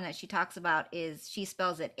poetic form that she talks about is, she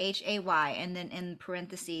spells it Hay and then in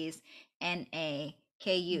parentheses Naku.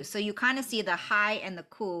 So you kind of see the hi and the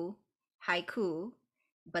ku, haiku,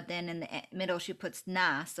 but then in the middle she puts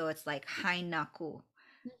na, so it's like hainaku,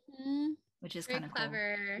 which is kind of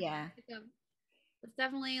clever. Cool. Yeah, it's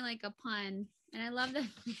definitely like a pun, and I love that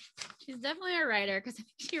she's definitely a writer, because I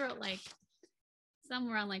think she wrote like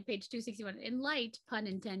somewhere on like page 261, in light, pun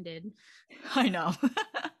intended. I know.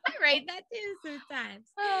 I Right, that too sometimes.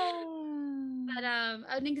 But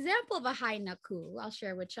an example of a hainaku I'll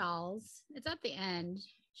share with Charles. It's at the end.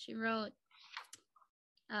 She wrote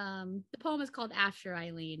the poem is called After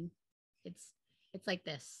Eileen. It's like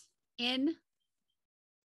this. In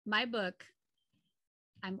my book,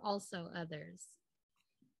 I'm also others.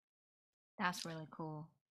 That's really cool.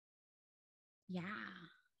 Yeah.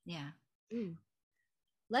 Yeah. Ooh.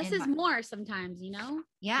 Less is more sometimes, you know?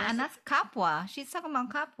 Yeah, Less and that's Kapwa. She's talking about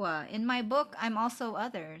Kapwa. In my book, I'm also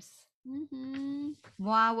others.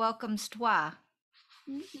 Moi welcomes toi.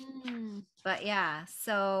 But yeah,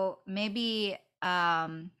 so maybe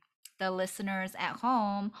the listeners at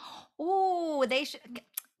home, they should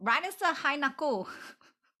write us a hainaku.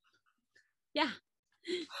 Yeah.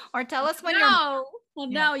 Or tell us when no,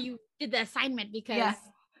 you did the assignment because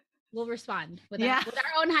we'll respond with our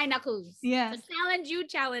own hainakus. Yeah. So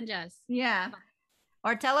challenge us. Yeah.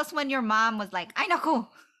 Or tell us when your mom was like, hainaku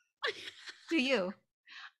to you.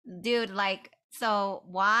 Dude, like, so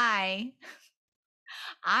why?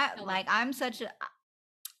 I'm such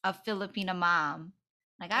a Filipina mom.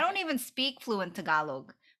 Like, I don't even speak fluent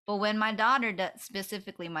Tagalog. But when my daughter,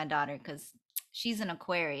 specifically my daughter, because she's an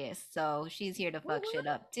Aquarius, so she's here to fuck shit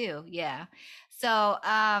up too. Yeah. So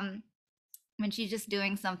when she's just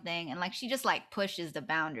doing something and like she just like pushes the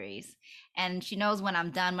boundaries, and she knows when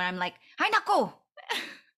I'm done, when I'm like, "Hi Nako,"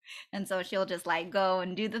 and so she'll just like go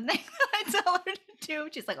and do the thing that I tell her to do.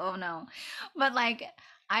 She's like, "Oh no," but like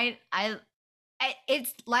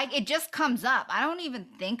it's like it just comes up. I don't even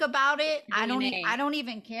think about it. I don't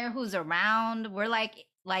even care who's around. We're like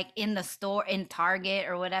in the store, in Target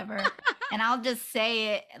or whatever, and I'll just say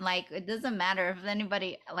it. Like, it doesn't matter if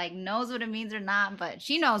anybody like knows what it means or not, but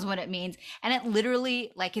she knows what it means, and it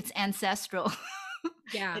literally, like, it's ancestral.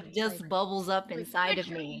 Yeah, it just bubbles up inside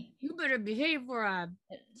of me. You better behave for I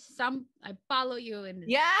follow you in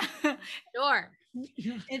the door.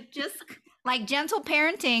 It just like gentle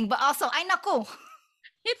parenting, but also I knuckle.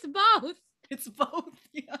 It's both. It's both.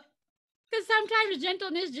 Yeah. Because sometimes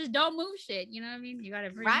gentleness just don't move shit. You know what I mean? You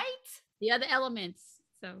gotta bring the other elements.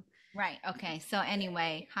 So right. Okay. So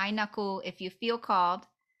anyway, hi knuckle. If you feel called,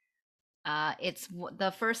 it's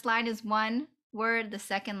the first line is 1 word. The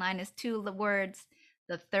second line is 2 words.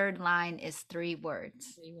 The third line is 3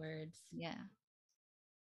 words. 3 words. Yeah.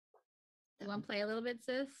 You want to play a little bit,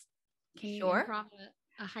 sis? Can you improv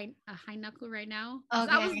a high knuckle right now?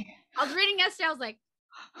 Okay. I was reading yesterday. I was like,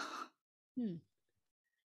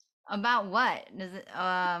 About what? Does it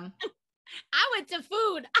I went to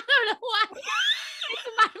food. I don't know why. It's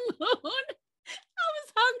my mood. I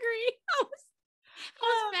was hungry. I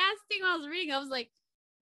was fasting while I was reading. I was like,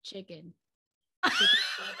 chicken.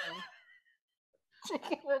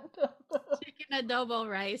 Chicken adobo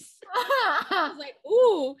rice. I was like,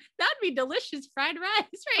 ooh, that'd be delicious fried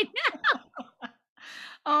rice right now.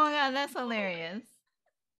 Oh my god, that's hilarious.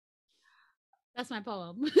 That's my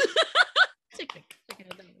poem. Chicken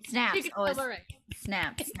adobo. Snaps. Chicken adobo rice.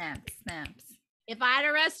 Snaps. If I had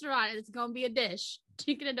a restaurant, it's gonna be a dish.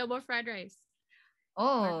 Chicken adobo fried rice.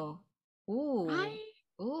 Oh. Ooh.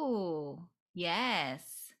 Ooh. Yes.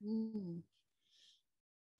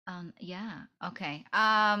 Yeah. Okay.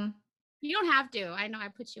 You don't have to. I know I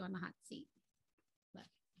put you on the hot seat. But.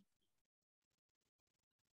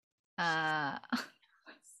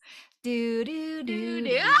 Do.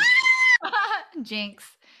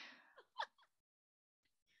 Jinx.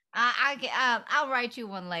 I'll write you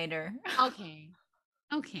one later. Okay.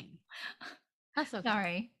 That's okay.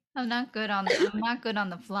 Sorry. I'm not good on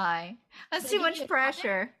the fly. That's too much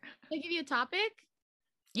pressure. Can I give you a topic?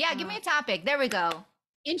 Yeah, give me a topic. There we go.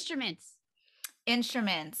 Instruments.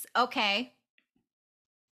 Okay.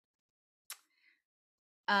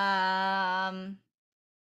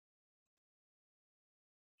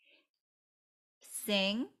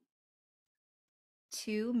 Sing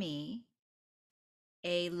to me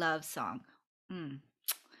a love song.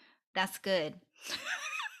 That's good.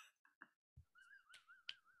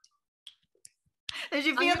 Did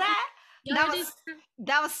you feel that?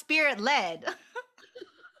 That was spirit led.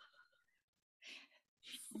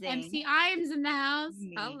 MC Iams in the house.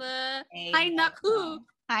 Holla. Hi Naku.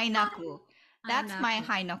 That's my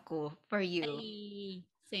hi Naku for you. Hey,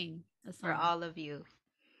 sing a song. For all of you.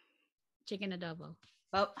 Chicken adobo.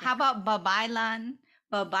 Well, how about Babaylan?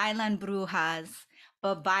 Babaylan Brujas.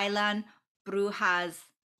 Babaylan Brujas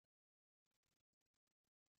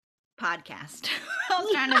podcast. I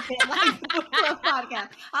was trying to fit like a podcast.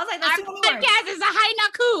 I was like, that's our podcast is a high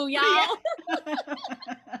naku, y'all.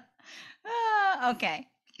 Okay.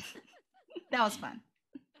 That was fun.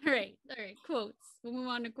 All right. Quotes. We'll move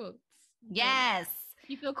on to quotes. Yes.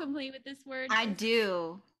 You feel complete with this word? I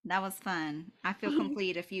do. That was fun. I feel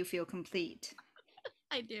complete if you feel complete.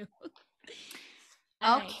 I do.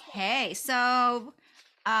 All right. Okay, so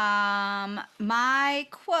my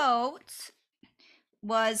quote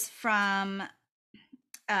was from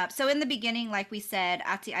so in the beginning, like we said,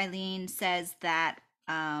 Ati Eileen says that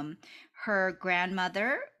her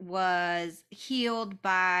grandmother was healed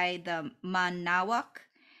by the Man-nawac,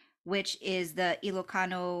 which is the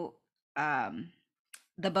Ilocano,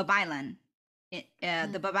 the Babaylan.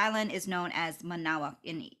 The Babaylan is known as Man-nawac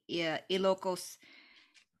in Ilocos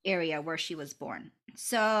area where she was born.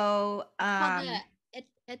 So, Called the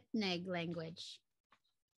ethnic language.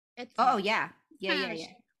 oh yeah, yeah, Kind yeah, of yeah.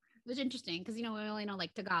 It was interesting because we only know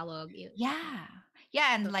like Tagalog. Yeah.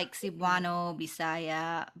 Yeah, and like Cebuano,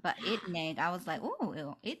 Bisaya, but itnig, I was like,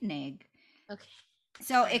 oh, itnig. Okay.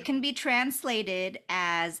 So it can be translated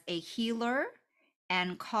as a healer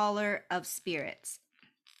and caller of spirits.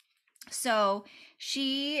 So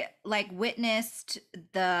she like witnessed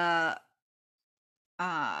the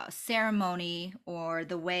ceremony or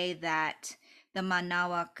the way that the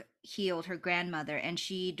Man-nawac healed her grandmother, and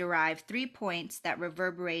she derived 3 points that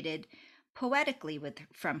reverberated poetically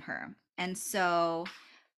from her. And so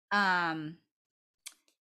the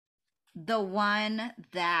one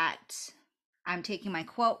that I'm taking my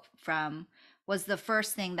quote from was the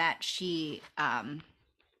first thing that she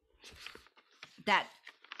that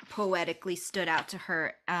poetically stood out to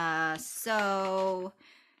her. So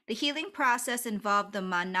the healing process involved the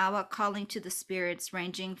Man-nawac calling to the spirits,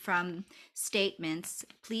 ranging from statements,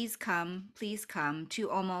 please come, to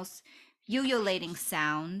almost ululating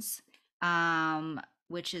sounds,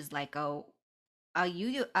 which is like a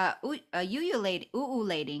ululating,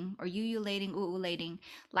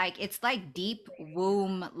 like it's like deep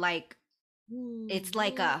womb, like it's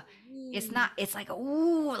like a, it's not, it's like a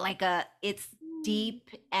ooh, like a, it's deep,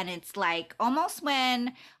 and it's like almost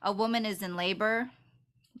when a woman is in labor,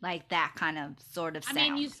 like that kind of sort of sound. I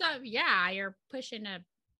mean, you're pushing a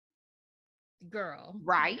girl,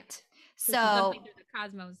 right? So something through the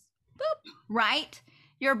cosmos. Boop. Right?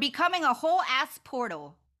 You're becoming a whole ass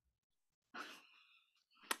portal.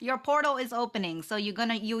 Your portal is opening, so you're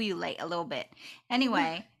gonna ululate a little bit.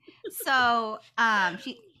 Anyway, so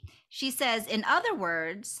she says, in other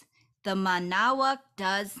words, the Man-nawac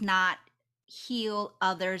does not heal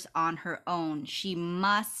others on her own. She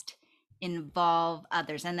must involve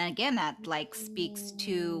others. And then again, that like speaks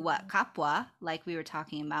to what Kapwa, like we were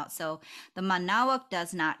talking about. So the Man-nawac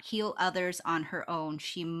does not heal others on her own.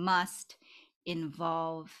 She must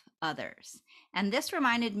involve others. And this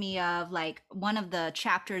reminded me of like one of the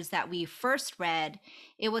chapters that we first read.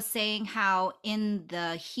 It was saying how in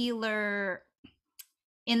the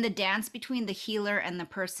dance between the healer and the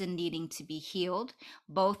person needing to be healed,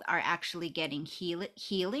 both are actually getting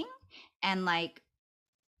healing. And like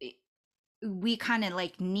we kind of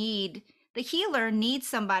like need, the healer needs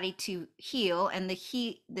somebody to heal, and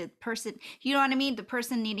the person, you know what I mean? The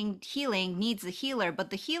person needing healing needs a healer, but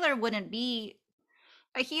the healer wouldn't be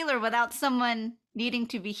a healer without someone needing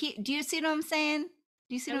to be healed. Do you see what I'm saying?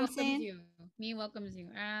 Do you see what I'm saying? You. Me welcomes you.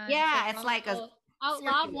 Yeah, it's like a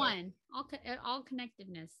law of one, all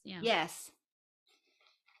connectedness. Yeah. Yes.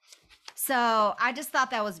 So I just thought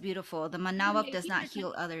that was beautiful. The Man-nawac does not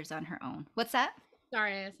heal others on her own. What's that?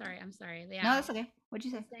 Sorry. I'm sorry. Yeah. No, that's okay. What'd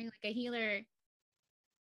you say? I'm saying like a healer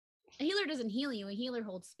doesn't heal you. A healer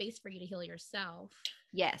holds space for you to heal yourself.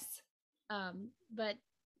 Yes. But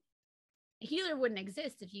a healer wouldn't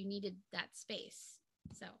exist if you needed that space.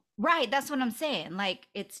 So right, that's what I'm saying. Like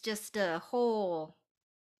it's just a whole.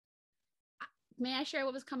 May I share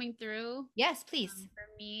what was coming through? Yes, please. For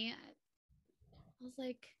me, I was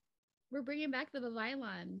like, we're bringing back the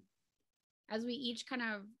Babaylan as we each kind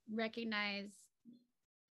of recognize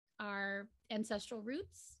our ancestral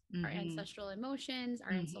roots, our ancestral emotions,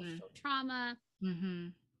 our ancestral trauma,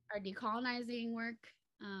 our decolonizing work.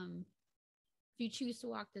 If you choose to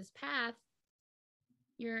walk this path,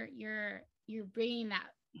 you're bringing that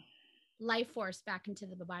life force back into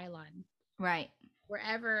the Babaylan, right?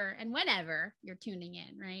 Wherever and whenever you're tuning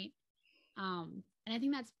in, right? And I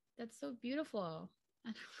think that's so beautiful.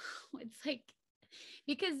 It's like,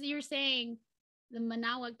 because you're saying the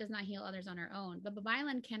Man-nawac does not heal others on her own, but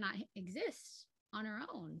Babaylan cannot exist on her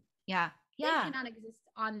own. Yeah. They cannot exist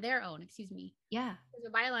on their own. Excuse me. Yeah.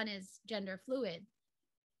 Because Babaylan is gender fluid,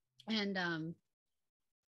 and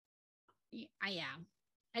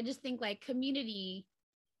I just think like community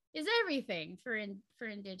is everything for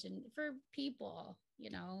indigenous, for people,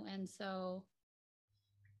 and so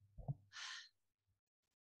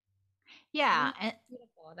yeah, it's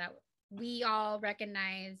beautiful that we all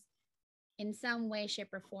recognize in some way,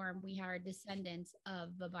 shape, or form, we are descendants of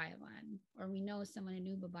Babaylan, or we know someone who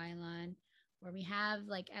knew Babaylan, or we have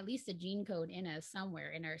like at least a gene code in us somewhere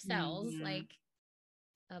in our cells, like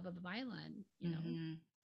of a Babaylan, you know?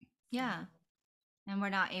 Yeah. And we're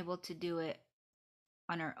not able to do it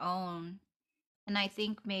on our own. And I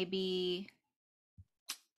think maybe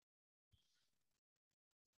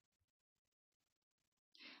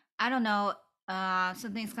I don't know,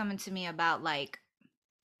 something's coming to me about like,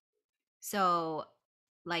 so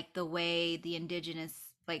like the way the indigenous,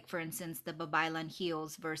 like for instance, the Babaylan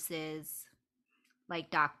heals versus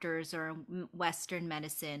like doctors or Western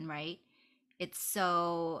medicine, right? It's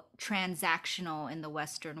so transactional in the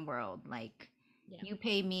Western world. Like you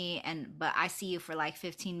pay me but I see you for like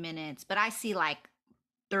 15 minutes, but I see like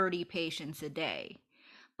 30 patients a day.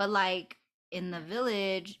 But like in the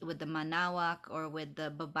village with the Man-nawac or with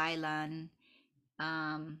the Babaylan,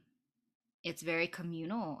 it's very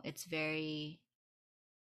communal. It's very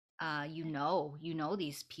you know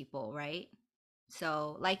these people, right?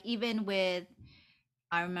 So like even with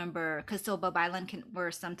I remember because so Babaylan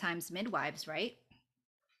were sometimes midwives, right?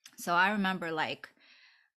 So I remember like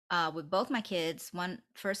with both my kids,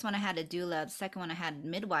 first one I had a doula, the second one I had a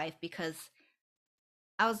midwife because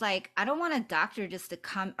I was like, I don't want a doctor just to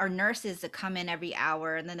come or nurses to come in every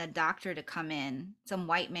hour and then a doctor to come in, some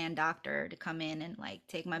white man doctor to come in and like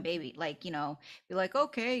take my baby, like, you know, be like,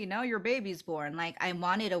 okay, now your baby's born. Like I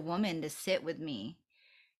wanted a woman to sit with me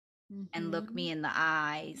and look me in the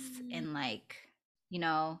eyes and like, you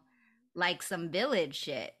know, like some village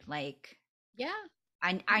shit. Like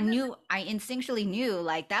I instinctually knew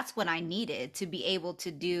like that's what I needed to be able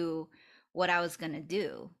to do what I was gonna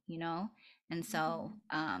do, you know? And so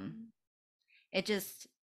it just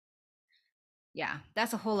yeah,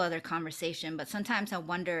 that's a whole other conversation. But sometimes I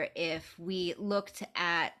wonder if we looked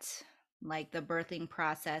at like the birthing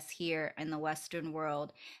process here in the Western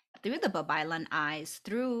world through the Babaylan eyes,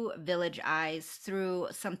 through village eyes, through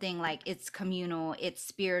something like it's communal, it's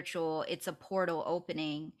spiritual, it's a portal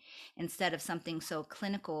opening instead of something so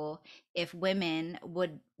clinical, if women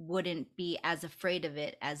wouldn't be as afraid of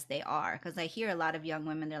it as they are. Because I hear a lot of young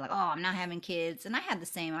women, they're like, oh, I'm not having kids. And I had the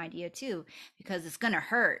same idea too, because it's gonna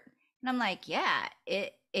hurt. And I'm like, yeah,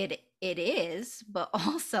 it is, but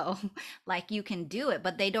also like you can do it,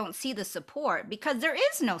 but they don't see the support because there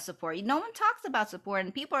is no support. No one talks about support,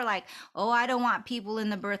 and people are like, oh, I don't want people in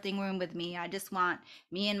the birthing room with me. I just want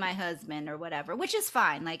me and my husband or whatever, which is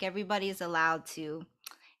fine. Like everybody is allowed to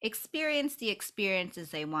experience the experiences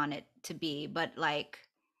they want it to be, but like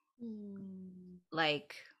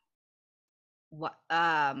what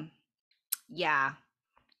yeah,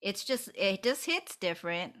 it just hits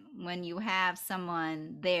different when you have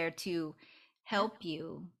someone there to help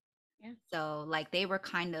you. So like they were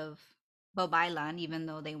kind of Babaylan even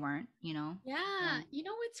though they weren't, you know. You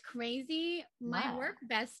know what's crazy? My work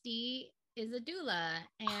bestie is a doula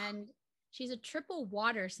and she's a triple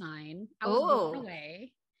water sign. I was blown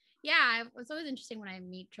away. It's always interesting when I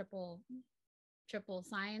meet triple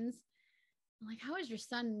signs. I'm like, how is your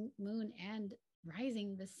sun, moon, and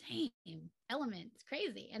rising the same element? It's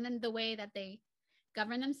crazy. And then the way that they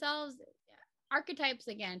govern themselves, archetypes,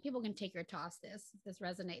 again, people can take or toss this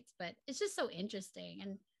resonates, but it's just so interesting.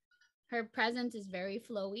 And her presence is very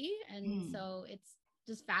flowy. And so it's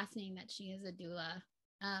just fascinating that she is a doula.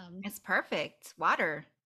 It's perfect. Water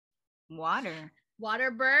birth.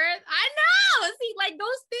 I know. See, like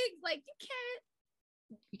those things, like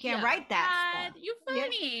you can't write that stuff. You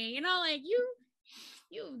funny, you know, like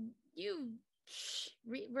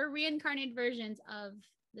we're reincarnated versions of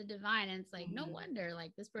the divine, and it's like no wonder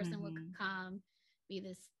like this person would come be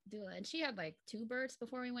this doula. And she had like 2 births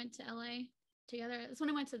before we went to LA together. That's when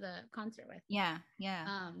I went to the concert with. Wow.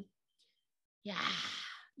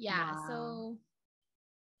 So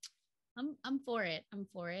I'm for it.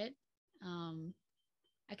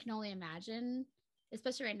 I can only imagine,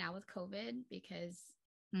 especially right now with COVID, because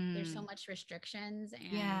there's so much restrictions,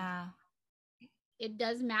 and it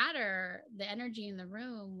does matter the energy in the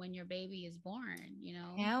room when your baby is born, you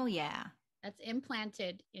know. Hell yeah. That's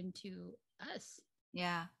implanted into us.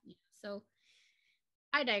 Yeah. So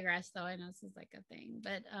I digress though. I know this is like a thing,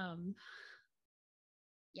 but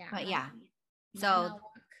so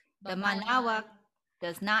the Man-nawac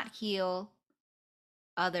does not heal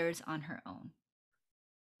others on her own.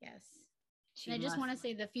 Yes. And I just want to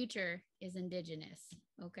say the future is indigenous.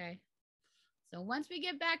 Okay. So once we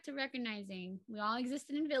get back to recognizing we all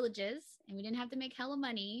existed in villages and we didn't have to make hella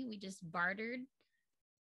money, we just bartered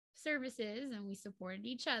services and we supported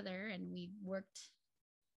each other and we worked.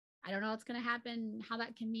 I don't know what's going to happen, how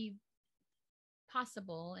that can be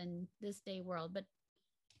possible in this day world, but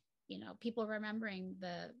people remembering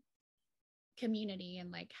the community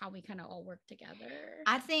and like how we kind of all work together.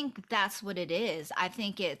 I think that's what it is. I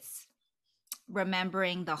think it's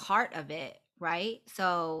remembering the heart of it, right?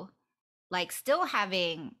 So, like, still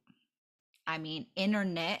having, I mean,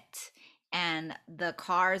 internet and the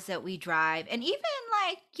cars that we drive, and even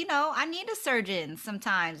like, I need a surgeon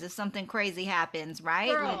sometimes if something crazy happens, right?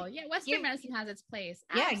 Girl, Like, yeah, Western medicine has its place.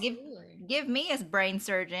 yeah, Absolutely. give me a brain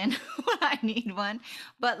surgeon when I need one.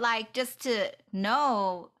 But like, just to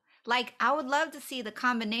know, like, I would love to see the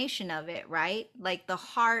combination of it, right? Like the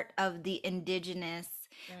heart of the indigenous,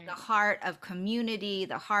 the Right. heart of community,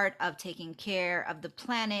 the heart of taking care of the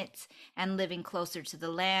planet and living closer to the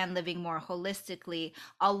land, living more holistically,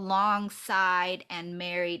 alongside and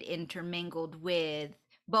married, intermingled with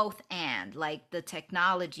both, and like the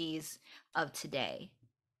technologies of today,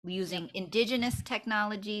 Yep. using indigenous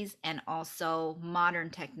technologies and also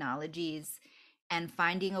modern technologies, and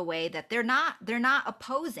finding a way that they're not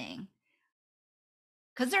opposing,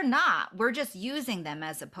 because they're not. We're just using them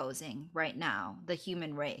as opposing right now, the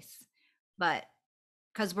human race. But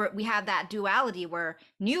because we have that duality where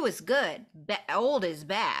new is good, old is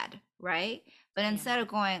bad, right? But instead of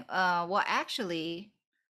going, well, actually,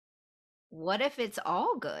 what if it's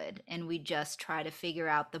all good and we just try to figure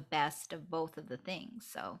out the best of both of the things?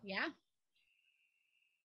 So Yeah.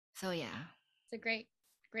 yeah. It's a great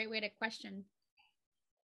way to question.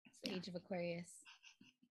 It's the Yeah. age of Aquarius.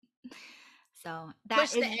 So that Push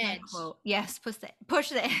is the my edge. quote. Yes, push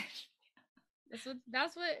the edge. That's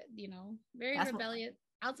what, very That's rebellious,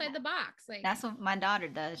 outside the box. Like, That's what my daughter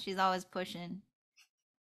does. She's always pushing.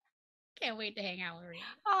 can't wait to hang out with her.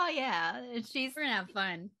 Oh yeah, We're gonna have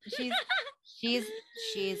fun.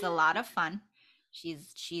 she's a lot of fun. She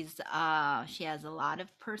has a lot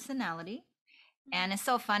of personality, and it's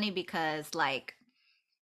so funny because like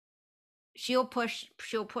she'll push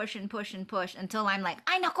and push and push until I'm like,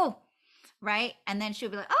 I knuckle, right? And then she'll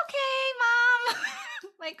be like, okay, mom.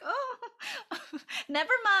 Like, oh,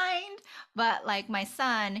 never mind. But like my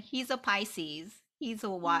son, he's a Pisces. He's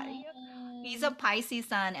a Pisces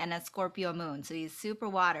sun and a Scorpio moon, so he's super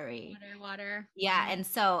watery. Water. Yeah, and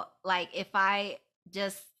so like if I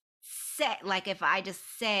just say,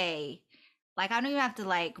 like, I don't even have to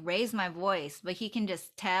like raise my voice, but he can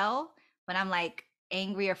just tell when I'm like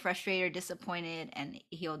angry or frustrated or disappointed, and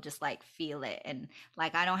he'll just like feel it. And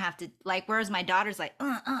like I don't have to, like, whereas my daughter's like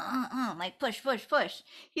like push push push,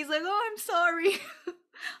 he's like, oh, I'm sorry.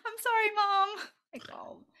 I'm sorry, mom. Like,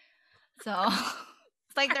 oh. So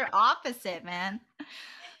it's like they're opposite, man.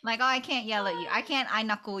 Like, oh, I can't yell at you, I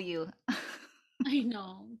knuckle you. I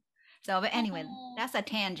know. So, but anyway, that's a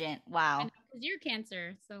tangent. Wow. Because you're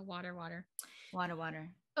Cancer, so water. Water.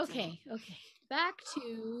 Okay. Back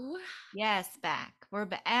to Yes, back. We're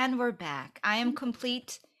back. I am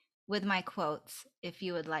complete with my quotes. If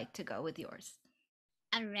you would like to go with yours.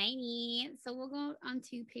 Alrighty. So we'll go on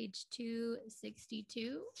to page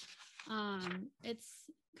 262. It's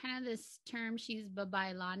kind of this term. She's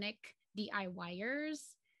Babaylanic DIYers.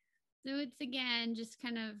 So it's again just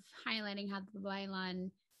kind of highlighting how the Babaylan,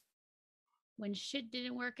 when shit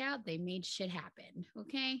didn't work out, they made shit happen.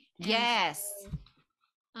 Okay. Yes.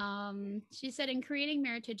 She said, in creating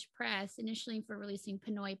Meritage Press, initially for releasing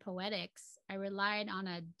Pinoy Poetics, I relied on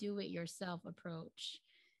a do-it-yourself approach.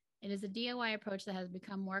 It is a DIY approach that has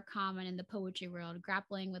become more common in the poetry world,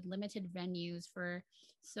 grappling with limited venues for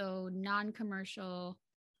so non-commercial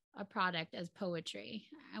a product as poetry.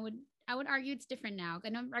 I would argue it's different now. I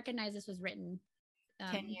don't recognize this was written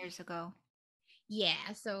 10 years ago.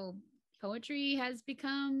 Yeah, so poetry has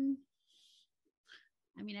become,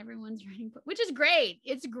 I mean, everyone's writing, which is great.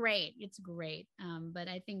 It's great. But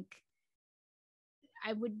I think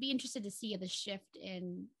I would be interested to see the shift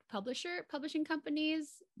in publishing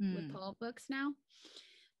companies with poem books now.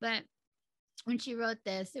 But when she wrote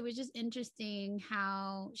this, it was just interesting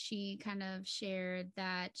how she kind of shared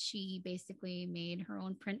that she basically made her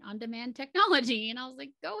own print on demand technology. And I was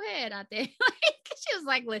like, go ahead out there. She was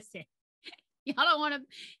like, listen, y'all don't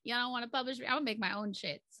want to publish. I'm gonna make my own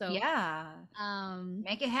shit. So yeah,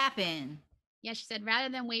 make it happen. Yeah, she said, rather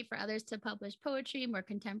than wait for others to publish poetry, more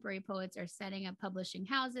contemporary poets are setting up publishing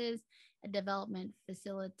houses, a development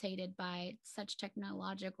facilitated by such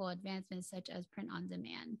technological advancements such as print on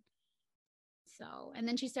demand. So, and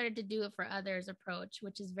then she started to do it for others approach,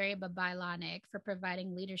 which is very Babaylanic, for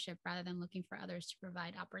providing leadership rather than looking for others to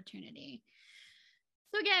provide opportunity.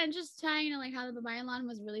 So again, just tying to like how the Babaylan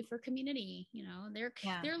was really for community.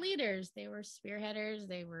 They're leaders, they were spearheaders,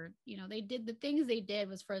 they were, they did the things they did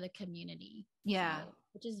was for the community. Yeah. So,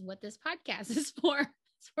 which is what this podcast is for.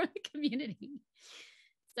 It's for the community.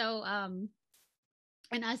 So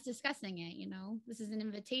and us discussing it. This is an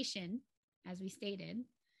invitation, as we stated,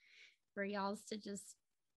 for y'all to just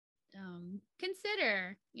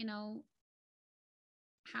consider,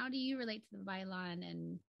 how do you relate to the Babaylan,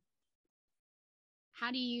 and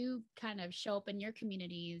how do you kind of show up in your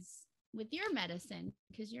communities with your medicine,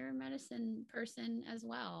 because you're a medicine person as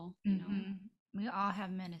well. We all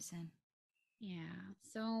have medicine. Yeah.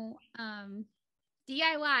 So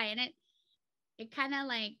DIY, and it kind of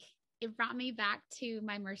like, it brought me back to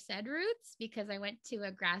my Merced roots, because I went to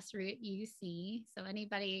a grassroots UC. So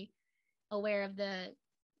anybody aware of the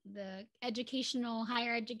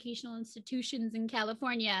higher educational institutions in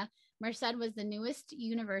California, Merced was the newest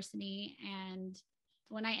university. And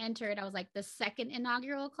when I entered, I was like the second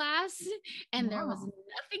inaugural class, and there was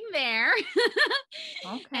nothing there.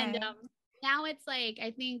 Okay. And now it's like, I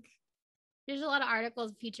think there's a lot of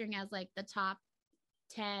articles featuring as like the top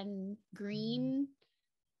 10 green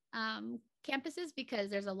campuses, because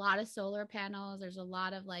there's a lot of solar panels. There's a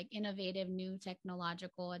lot of like innovative new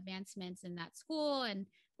technological advancements in that school. And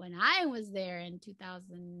when I was there in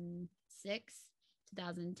 2006,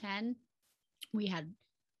 2010, we had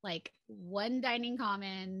like one dining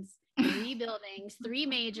commons, 3 buildings, 3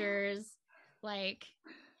 majors. Like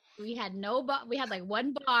we had we had like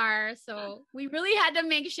one bar. So we really had to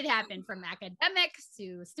make shit happen, from academics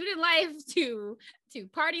to student life to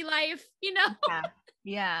party life,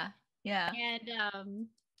 Yeah. And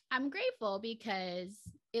I'm grateful, because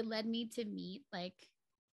it led me to meet, like,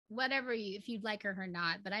 whatever if you'd like her or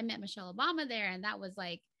not, but I met Michelle Obama there, and that was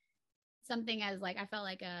like something, as like I felt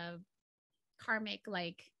like a karmic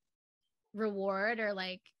like reward, or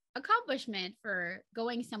like accomplishment for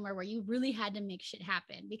going somewhere where you really had to make shit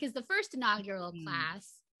happen. Because the first inaugural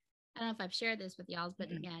class, I don't know if I've shared this with y'all,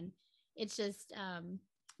 but again, it's just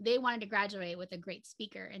they wanted to graduate with a great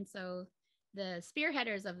speaker. And so the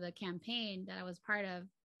spearheaders of the campaign that I was part of,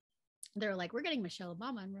 they're like, we're getting Michelle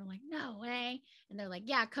Obama. And we're like, no way. And they're like,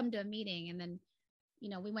 yeah, come to a meeting. And then,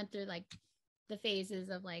 we went through like the phases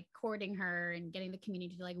of like courting her and getting the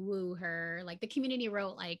community to like woo her. Like the community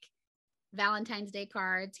wrote like Valentine's Day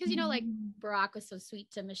cards, because like Barack was so sweet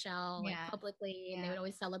to Michelle, like publicly, and they would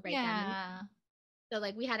always celebrate them. So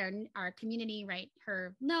like we had our community write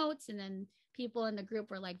her notes, and then people in the group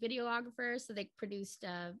were like videographers, so they produced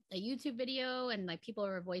a YouTube video, and like people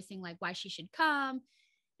were voicing like why she should come.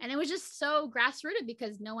 And it was just so grassrooted,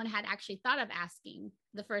 because no one had actually thought of asking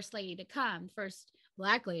the first lady to come, first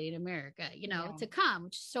Black lady in America, to come,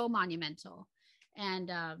 which is so monumental. And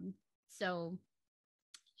so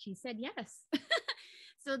she said yes.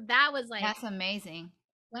 So that was like, that's amazing.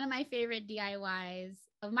 One of my favorite DIYs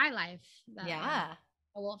of my life. That, I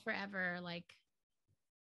won't forever, like,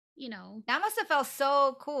 that must have felt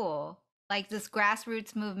so cool, like this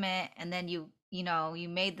grassroots movement, and then you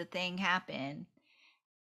made the thing happen.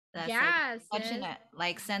 That's like such a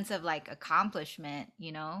like sense of like accomplishment,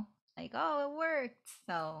 like, oh, it worked.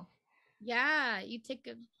 So yeah, you take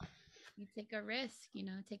a risk,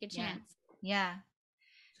 take a chance. Yeah.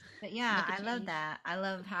 But yeah, I love that. I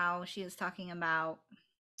love how she was talking about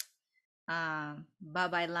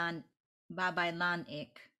Babaylan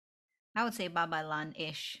ik. I would say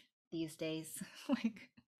Babaylan-ish these days. Like,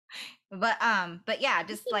 but yeah,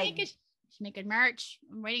 just like make a merch.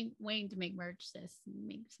 I'm waiting to make merch, sis.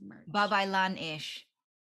 Make some merch. Babaylan-ish.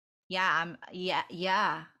 Yeah,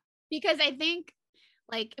 yeah. Because I think,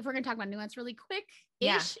 like, if we're gonna talk about nuance really quick,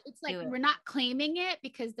 it's like we're not claiming it,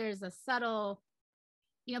 because there's a subtle,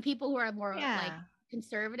 people who are more like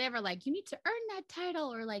conservative are like, you need to earn that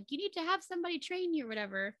title, or like you need to have somebody train you or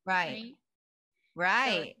whatever. Right.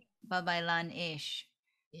 So, Babaylan-ish.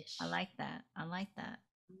 I like that.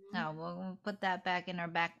 No, we'll put that back in our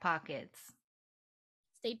back pockets.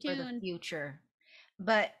 Stay tuned for the future.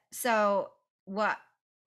 But so what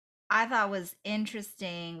I thought was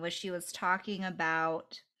interesting was she was talking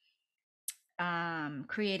about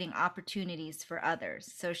creating opportunities for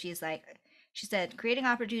others. So she said, creating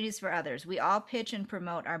opportunities for others. We all pitch and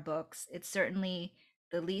promote our books. It's certainly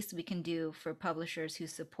the least we can do for publishers who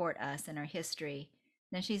support us and our history.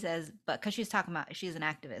 Then she says, but because she's talking about, she's an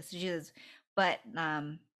activist. She says, but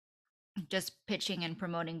just pitching and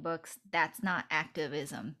promoting books, that's not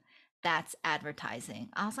activism. That's advertising.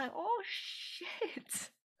 I was like, oh, shit.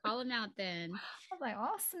 Call him out then. I was like,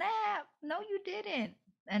 oh, snap. No, you didn't.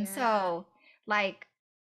 And so, like,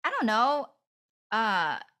 I don't know.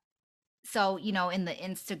 So, in the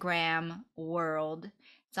Instagram world,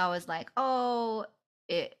 it's always like, oh,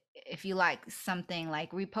 if you like something,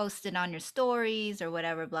 like repost it on your stories or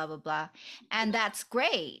whatever, blah, blah, blah. And that's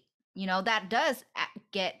great. That does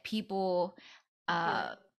get people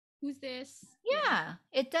who's this? Yeah,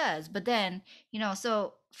 it does. But then,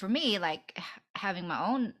 so for me, like having my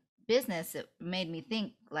own business, it made me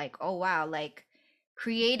think like, oh wow, like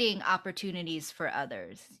creating opportunities for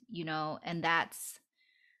others, and that's,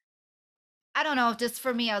 I don't know, just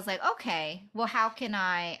for me, I was like, okay, well, how can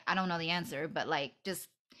I don't know the answer, but like just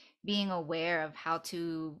being aware of how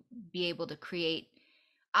to be able to create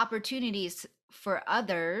opportunities for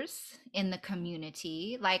others in the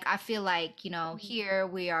community. Like I feel like, here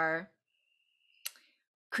we are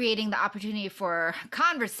creating the opportunity for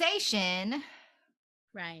conversation,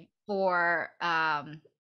 Right. for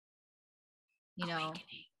Awakening.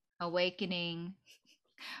 awakening,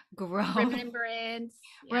 growth, Remembrance.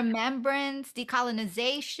 Yeah. remembrance,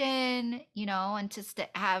 decolonization, and just to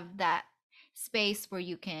have that space where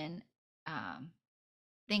you can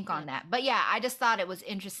think Yeah. on that. But yeah, I just thought it was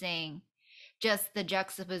interesting, just the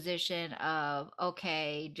juxtaposition of,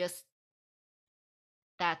 okay, just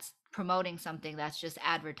that's promoting something, that's just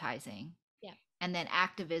advertising. Yeah. And then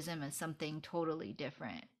activism is something totally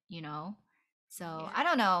different. So Yeah. I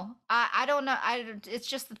don't know. I don't know. It's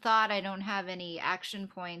just a thought. I don't have any action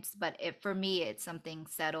points, but for me, it's something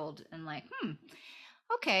settled and like,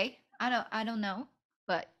 okay. I don't know,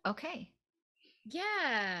 but okay.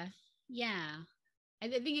 Yeah. Yeah. I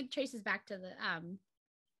think it traces back to the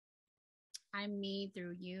I'm me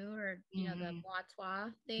through you, or the Mm-hmm. moi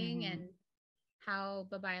thing, Mm-hmm. and how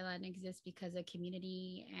Babaylan exists because of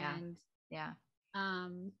community. Yeah. And Yeah.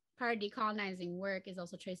 part of decolonizing work is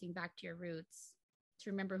also tracing back to your roots, to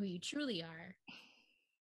remember who you truly are.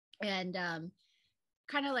 And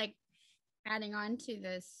kind of like adding on to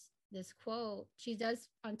this quote, she does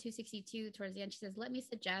on 262 towards the end, she says, let me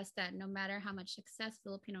suggest that no matter how much success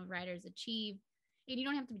Filipino writers achieve, and you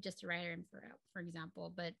don't have to be just a writer, for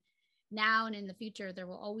example, but now and in the future, there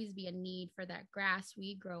will always be a need for that grass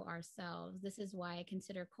we grow ourselves. This is why I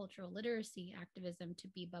consider cultural literacy activism to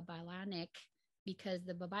be Babaylanic, because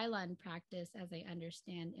the Babaylan practice, as I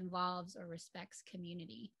understand, involves or respects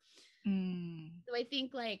community. Mm. So I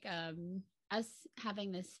think like us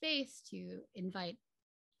having this space to invite,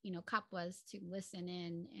 Kapwas to listen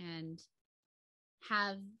in and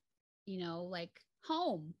have, like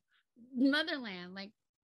home, motherland, like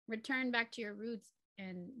return back to your roots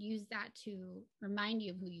and use that to remind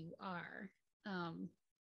you of who you are.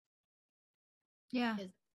 Yeah.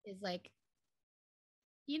 Is like,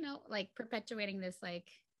 like perpetuating this, like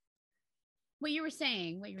what you were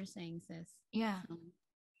saying, sis. Yeah. So,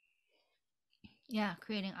 Yeah.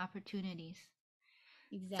 Creating opportunities.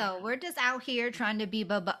 So exactly. we're just out here trying to be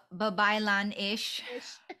Babaylan-ish.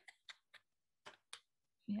 Ish.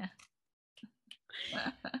 Yeah.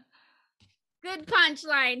 Good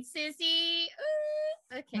punchline, sissy.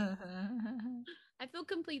 Ooh. Okay. I feel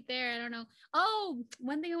complete there. I don't know. Oh,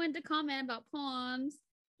 one thing I wanted to comment about poems,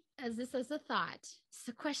 as this as a thought. It's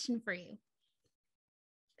a question for you.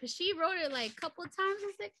 Because she wrote it like a couple of times. I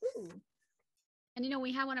was like, ooh. And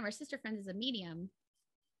we have one of our sister friends is a medium.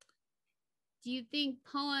 Do you think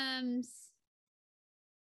poems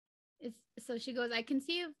is, so she goes, I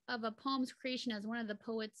conceive of a poem's creation as one of the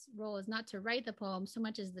poet's role is not to write the poem so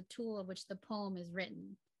much as the tool of which the poem is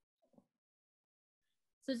written.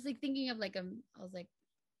 So it's like thinking of like I was like,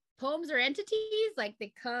 poems are entities, like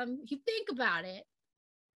they come, if you think about it.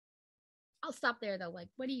 I'll stop there though. Like,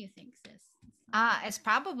 what do you think, sis? It's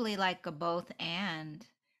probably like a both and.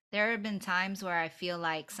 There have been times where I feel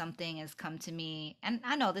like something has come to me, and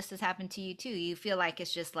I know this has happened to you too. You feel like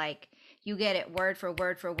it's just like you get it word for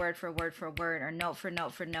word for word for word for word, or note for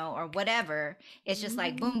note for note, or whatever. It's just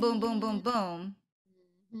like boom, boom, boom, boom, boom.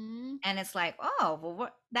 Mm-hmm. And it's like, oh, well,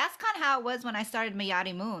 that's kind of how it was when I started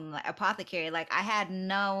Mayati Moon, like Apothecary. Like I had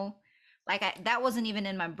no, that wasn't even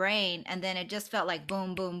in my brain. And then it just felt like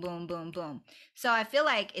boom, boom, boom, boom, boom. So I feel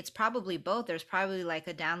like it's probably both. There's probably like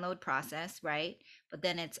a download process, right? But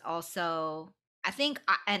then it's also, I think,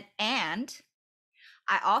 and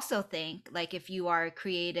I also think like if you are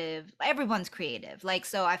creative, everyone's creative. Like,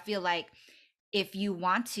 so I feel like if you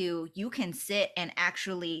want to, you can sit and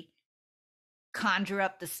actually conjure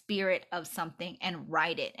up the spirit of something and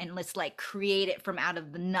write it, and let's like create it from out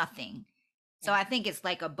of the nothing. So Yeah. I think it's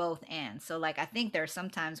like a both and. So like I think there's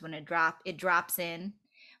sometimes when it drops in,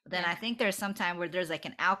 but then Yeah. I think there's sometimes where there's like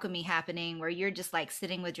an alchemy happening where you're just like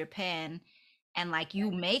sitting with your pen and like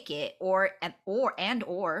you make it, or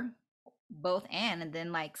both and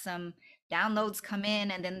then like some downloads come in,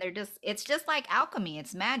 and then it's just like alchemy,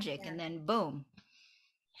 it's magic, Yeah. and then boom.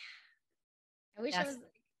 I wish I That's was. I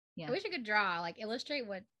yeah. wish I could draw, like illustrate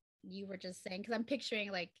what you were just saying, because I'm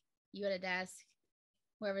picturing like you at a desk,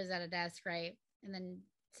 whoever's at a desk, right? And then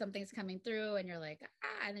something's coming through, and you're like,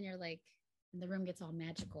 and then you're like and the room gets all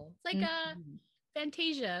magical. It's like a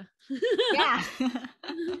Fantasia. Yeah.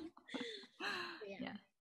 Yeah.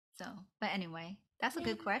 So, but anyway, that's a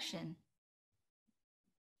good question.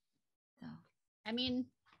 So, I mean,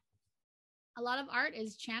 a lot of art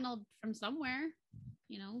is channeled from somewhere,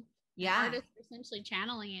 you know. Yeah. Artists are essentially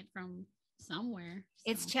channeling it from somewhere.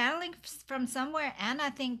 So. It's channeling from somewhere, and I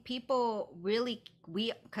think people really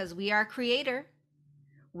because we are creator,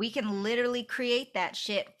 we can literally create that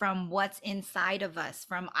shit from what's inside of us,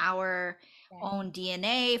 from our own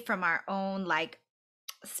DNA, from our own like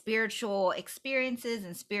spiritual experiences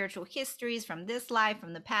and spiritual histories from this life,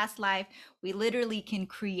 from the past life. We literally can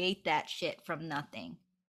create that shit from nothing,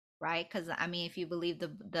 right? Because I mean, if you believe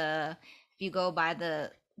if you go by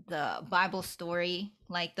the Bible story,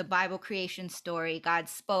 like the Bible creation story, God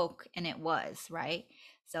spoke and it was, right?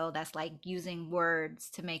 So that's like using words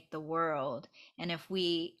to make the world. And if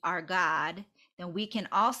we are God, then we can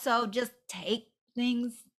also just take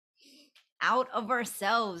things out of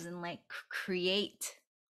ourselves and like create.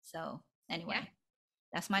 So anyway,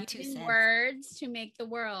 that's my 2 cents. Words to make the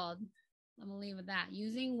world. I'm gonna leave with that.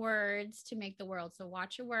 Using words to make the world. So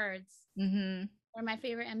watch your words. One of my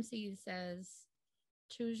favorite MCs says,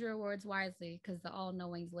 choose your words wisely because the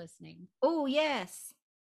all-knowing's listening. Oh, yes.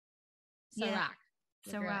 Rock.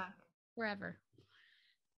 Rock. Forever.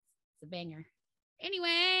 It's a banger.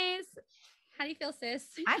 Anyways, how do you feel, sis?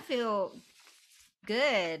 I feel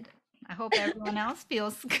good. I hope everyone else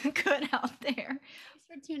feels good out there. Thanks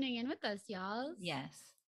for tuning in with us, y'all. Yes.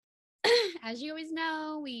 As you always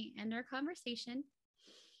know, we end our conversation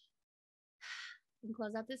and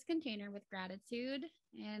close out this container with gratitude.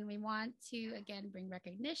 And we want to, again, bring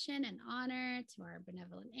recognition and honor to our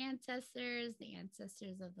benevolent ancestors, the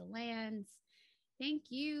ancestors of the lands. Thank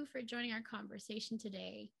you for joining our conversation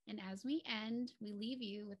today. And as we end, we leave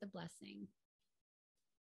you with a blessing.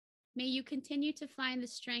 May you continue to find the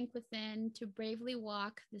strength within to bravely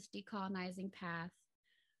walk this decolonizing path,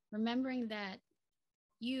 remembering that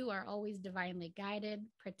you are always divinely guided,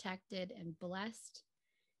 protected, and blessed.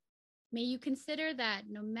 May you consider that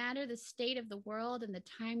no matter the state of the world and the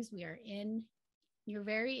times we are in, your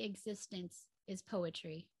very existence is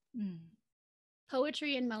poetry.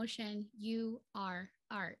 Poetry in motion, you are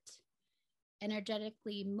art,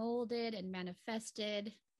 energetically molded and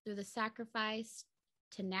manifested through the sacrifice,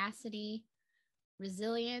 tenacity,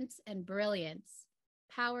 resilience, and brilliance,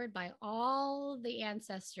 powered by all the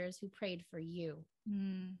ancestors who prayed for you.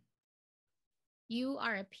 You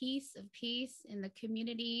are a piece of peace in the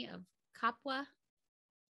community of Kapwa.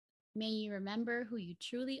 May you remember who you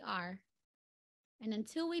truly are. And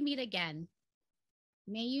until we meet again,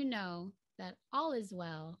 may you know that all is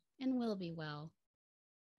well and will be well.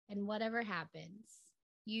 And whatever happens,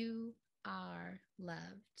 you are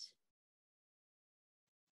loved.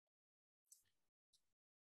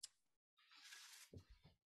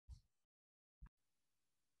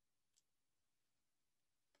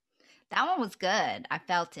 That one was good. I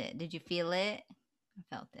felt it. Did you feel it? I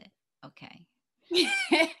felt it. Okay.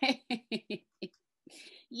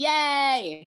 Yay!